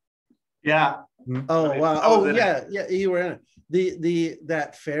it? Yeah. Oh wow. Oh yeah, you were in it.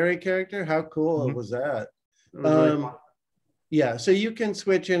 That fairy character, how cool was that? It was really fun. Yeah, so you can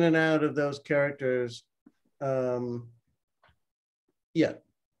switch in and out of those characters. Yeah.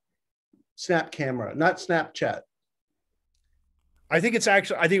 Snap Camera, not Snapchat. I think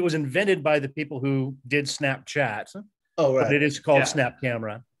it was invented by the people who did Snapchat. Oh, right. But it is called Snap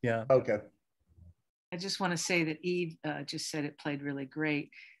Camera. Yeah. Okay. I just want to say that Eve just said it played really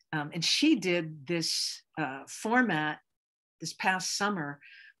great. And she did this format this past summer.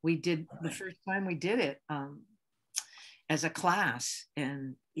 We did the first time we did it as a class,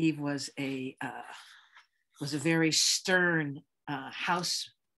 and Eve was a very stern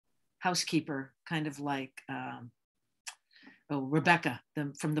housekeeper, kind of like Rebecca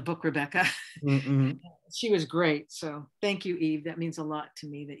from the book Rebecca. Mm-hmm. She was great. So thank you, Eve. That means a lot to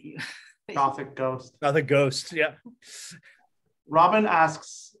me that you. Gothic Ghost. Gothic Ghost. Yeah. Robin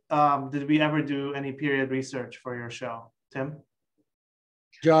asks, did we ever do any period research for your show, Tim?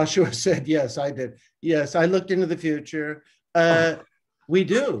 Joshua said, yes, I did. Yes, I looked into the future. We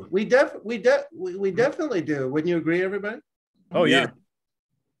do. We definitely do. Wouldn't you agree, everybody? Oh, yeah.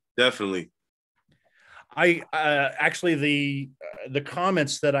 Definitely. I actually the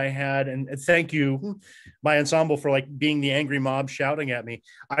comments that I had, and thank you, my ensemble, for like being the angry mob shouting at me.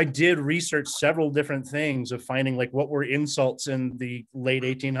 I did research several different things of finding like what were insults in the late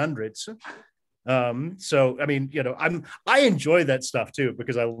 1800s. So I mean, I enjoy that stuff too,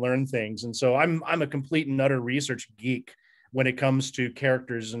 because I learn things, and so I'm a complete and utter research geek when it comes to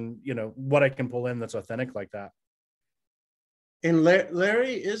characters and what I can pull in that's authentic like that. And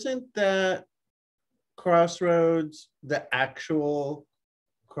Larry, isn't that Crossroads the actual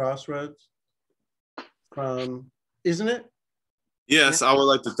Crossroads isn't it? Yes, I would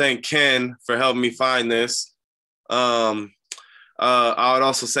like to thank Ken for helping me find this. I would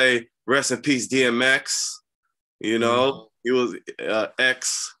also say rest in peace DMX. He was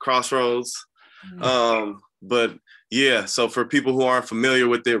ex Crossroads. But yeah, so for people who aren't familiar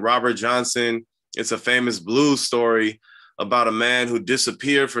with it, Robert Johnson, it's a famous blues story about a man who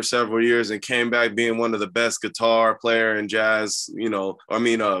disappeared for several years and came back being one of the best guitar player and jazz,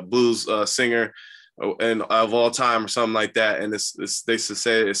 blues singer and of all time or something like that. And they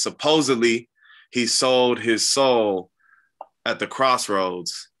say supposedly he sold his soul at the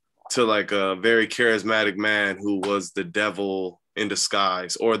Crossroads to like a very charismatic man who was the devil in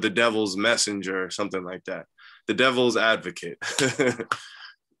disguise, or the devil's messenger or something like that. The devil's advocate.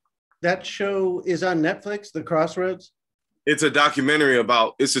 that show is on Netflix, The Crossroads? It's a documentary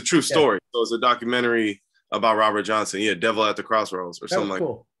it's a true story. Yeah. So it's a documentary about Robert Johnson. Yeah, Devil at the Crossroads or something like that.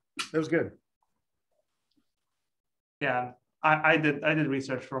 Cool. That was good. Yeah, I did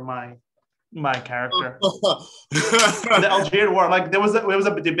research for my character. The Algerian War, like there was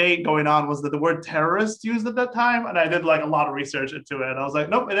a debate going on, was that the word terrorist used at that time? And I did like a lot of research into it. And I was like,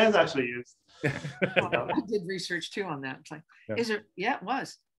 nope, it is actually used. I did research too on that. It's like, is there? Yeah, it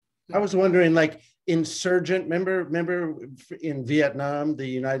was. I was wondering, like, insurgent. Remember in Vietnam, the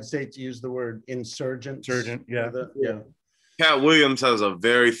United States used the word insurgent. Insurgent, yeah. Cat Williams has a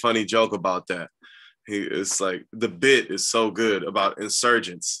very funny joke about that. It's like the bit is so good about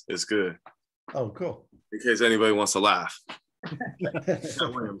insurgents. It's good. Oh, cool. In case anybody wants to laugh. Cat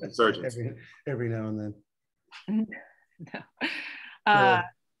Williams, insurgents. Every now and then. No.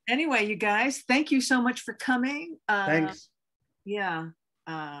 Anyway, you guys, thank you so much for coming. Thanks. Yeah.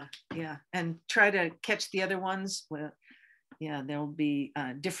 And try to catch the other ones. Well, yeah, there'll be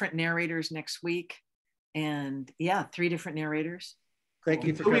different narrators next week, and 3 different narrators. Thank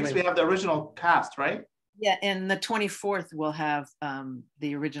you for 2 coming. weeks we have the original cast, right? Yeah, and the 24th we'll have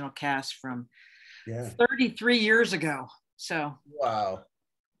the original cast from 33 years ago. So wow,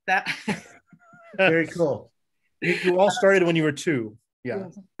 that very cool. You all started when you were 2. Yeah.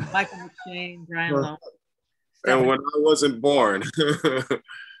 Michael McShane, Brian Lohman. And when I wasn't born.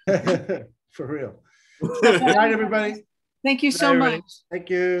 For real. Good night, everybody. Thank you so much. Thank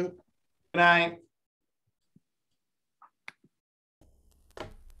you. Good night.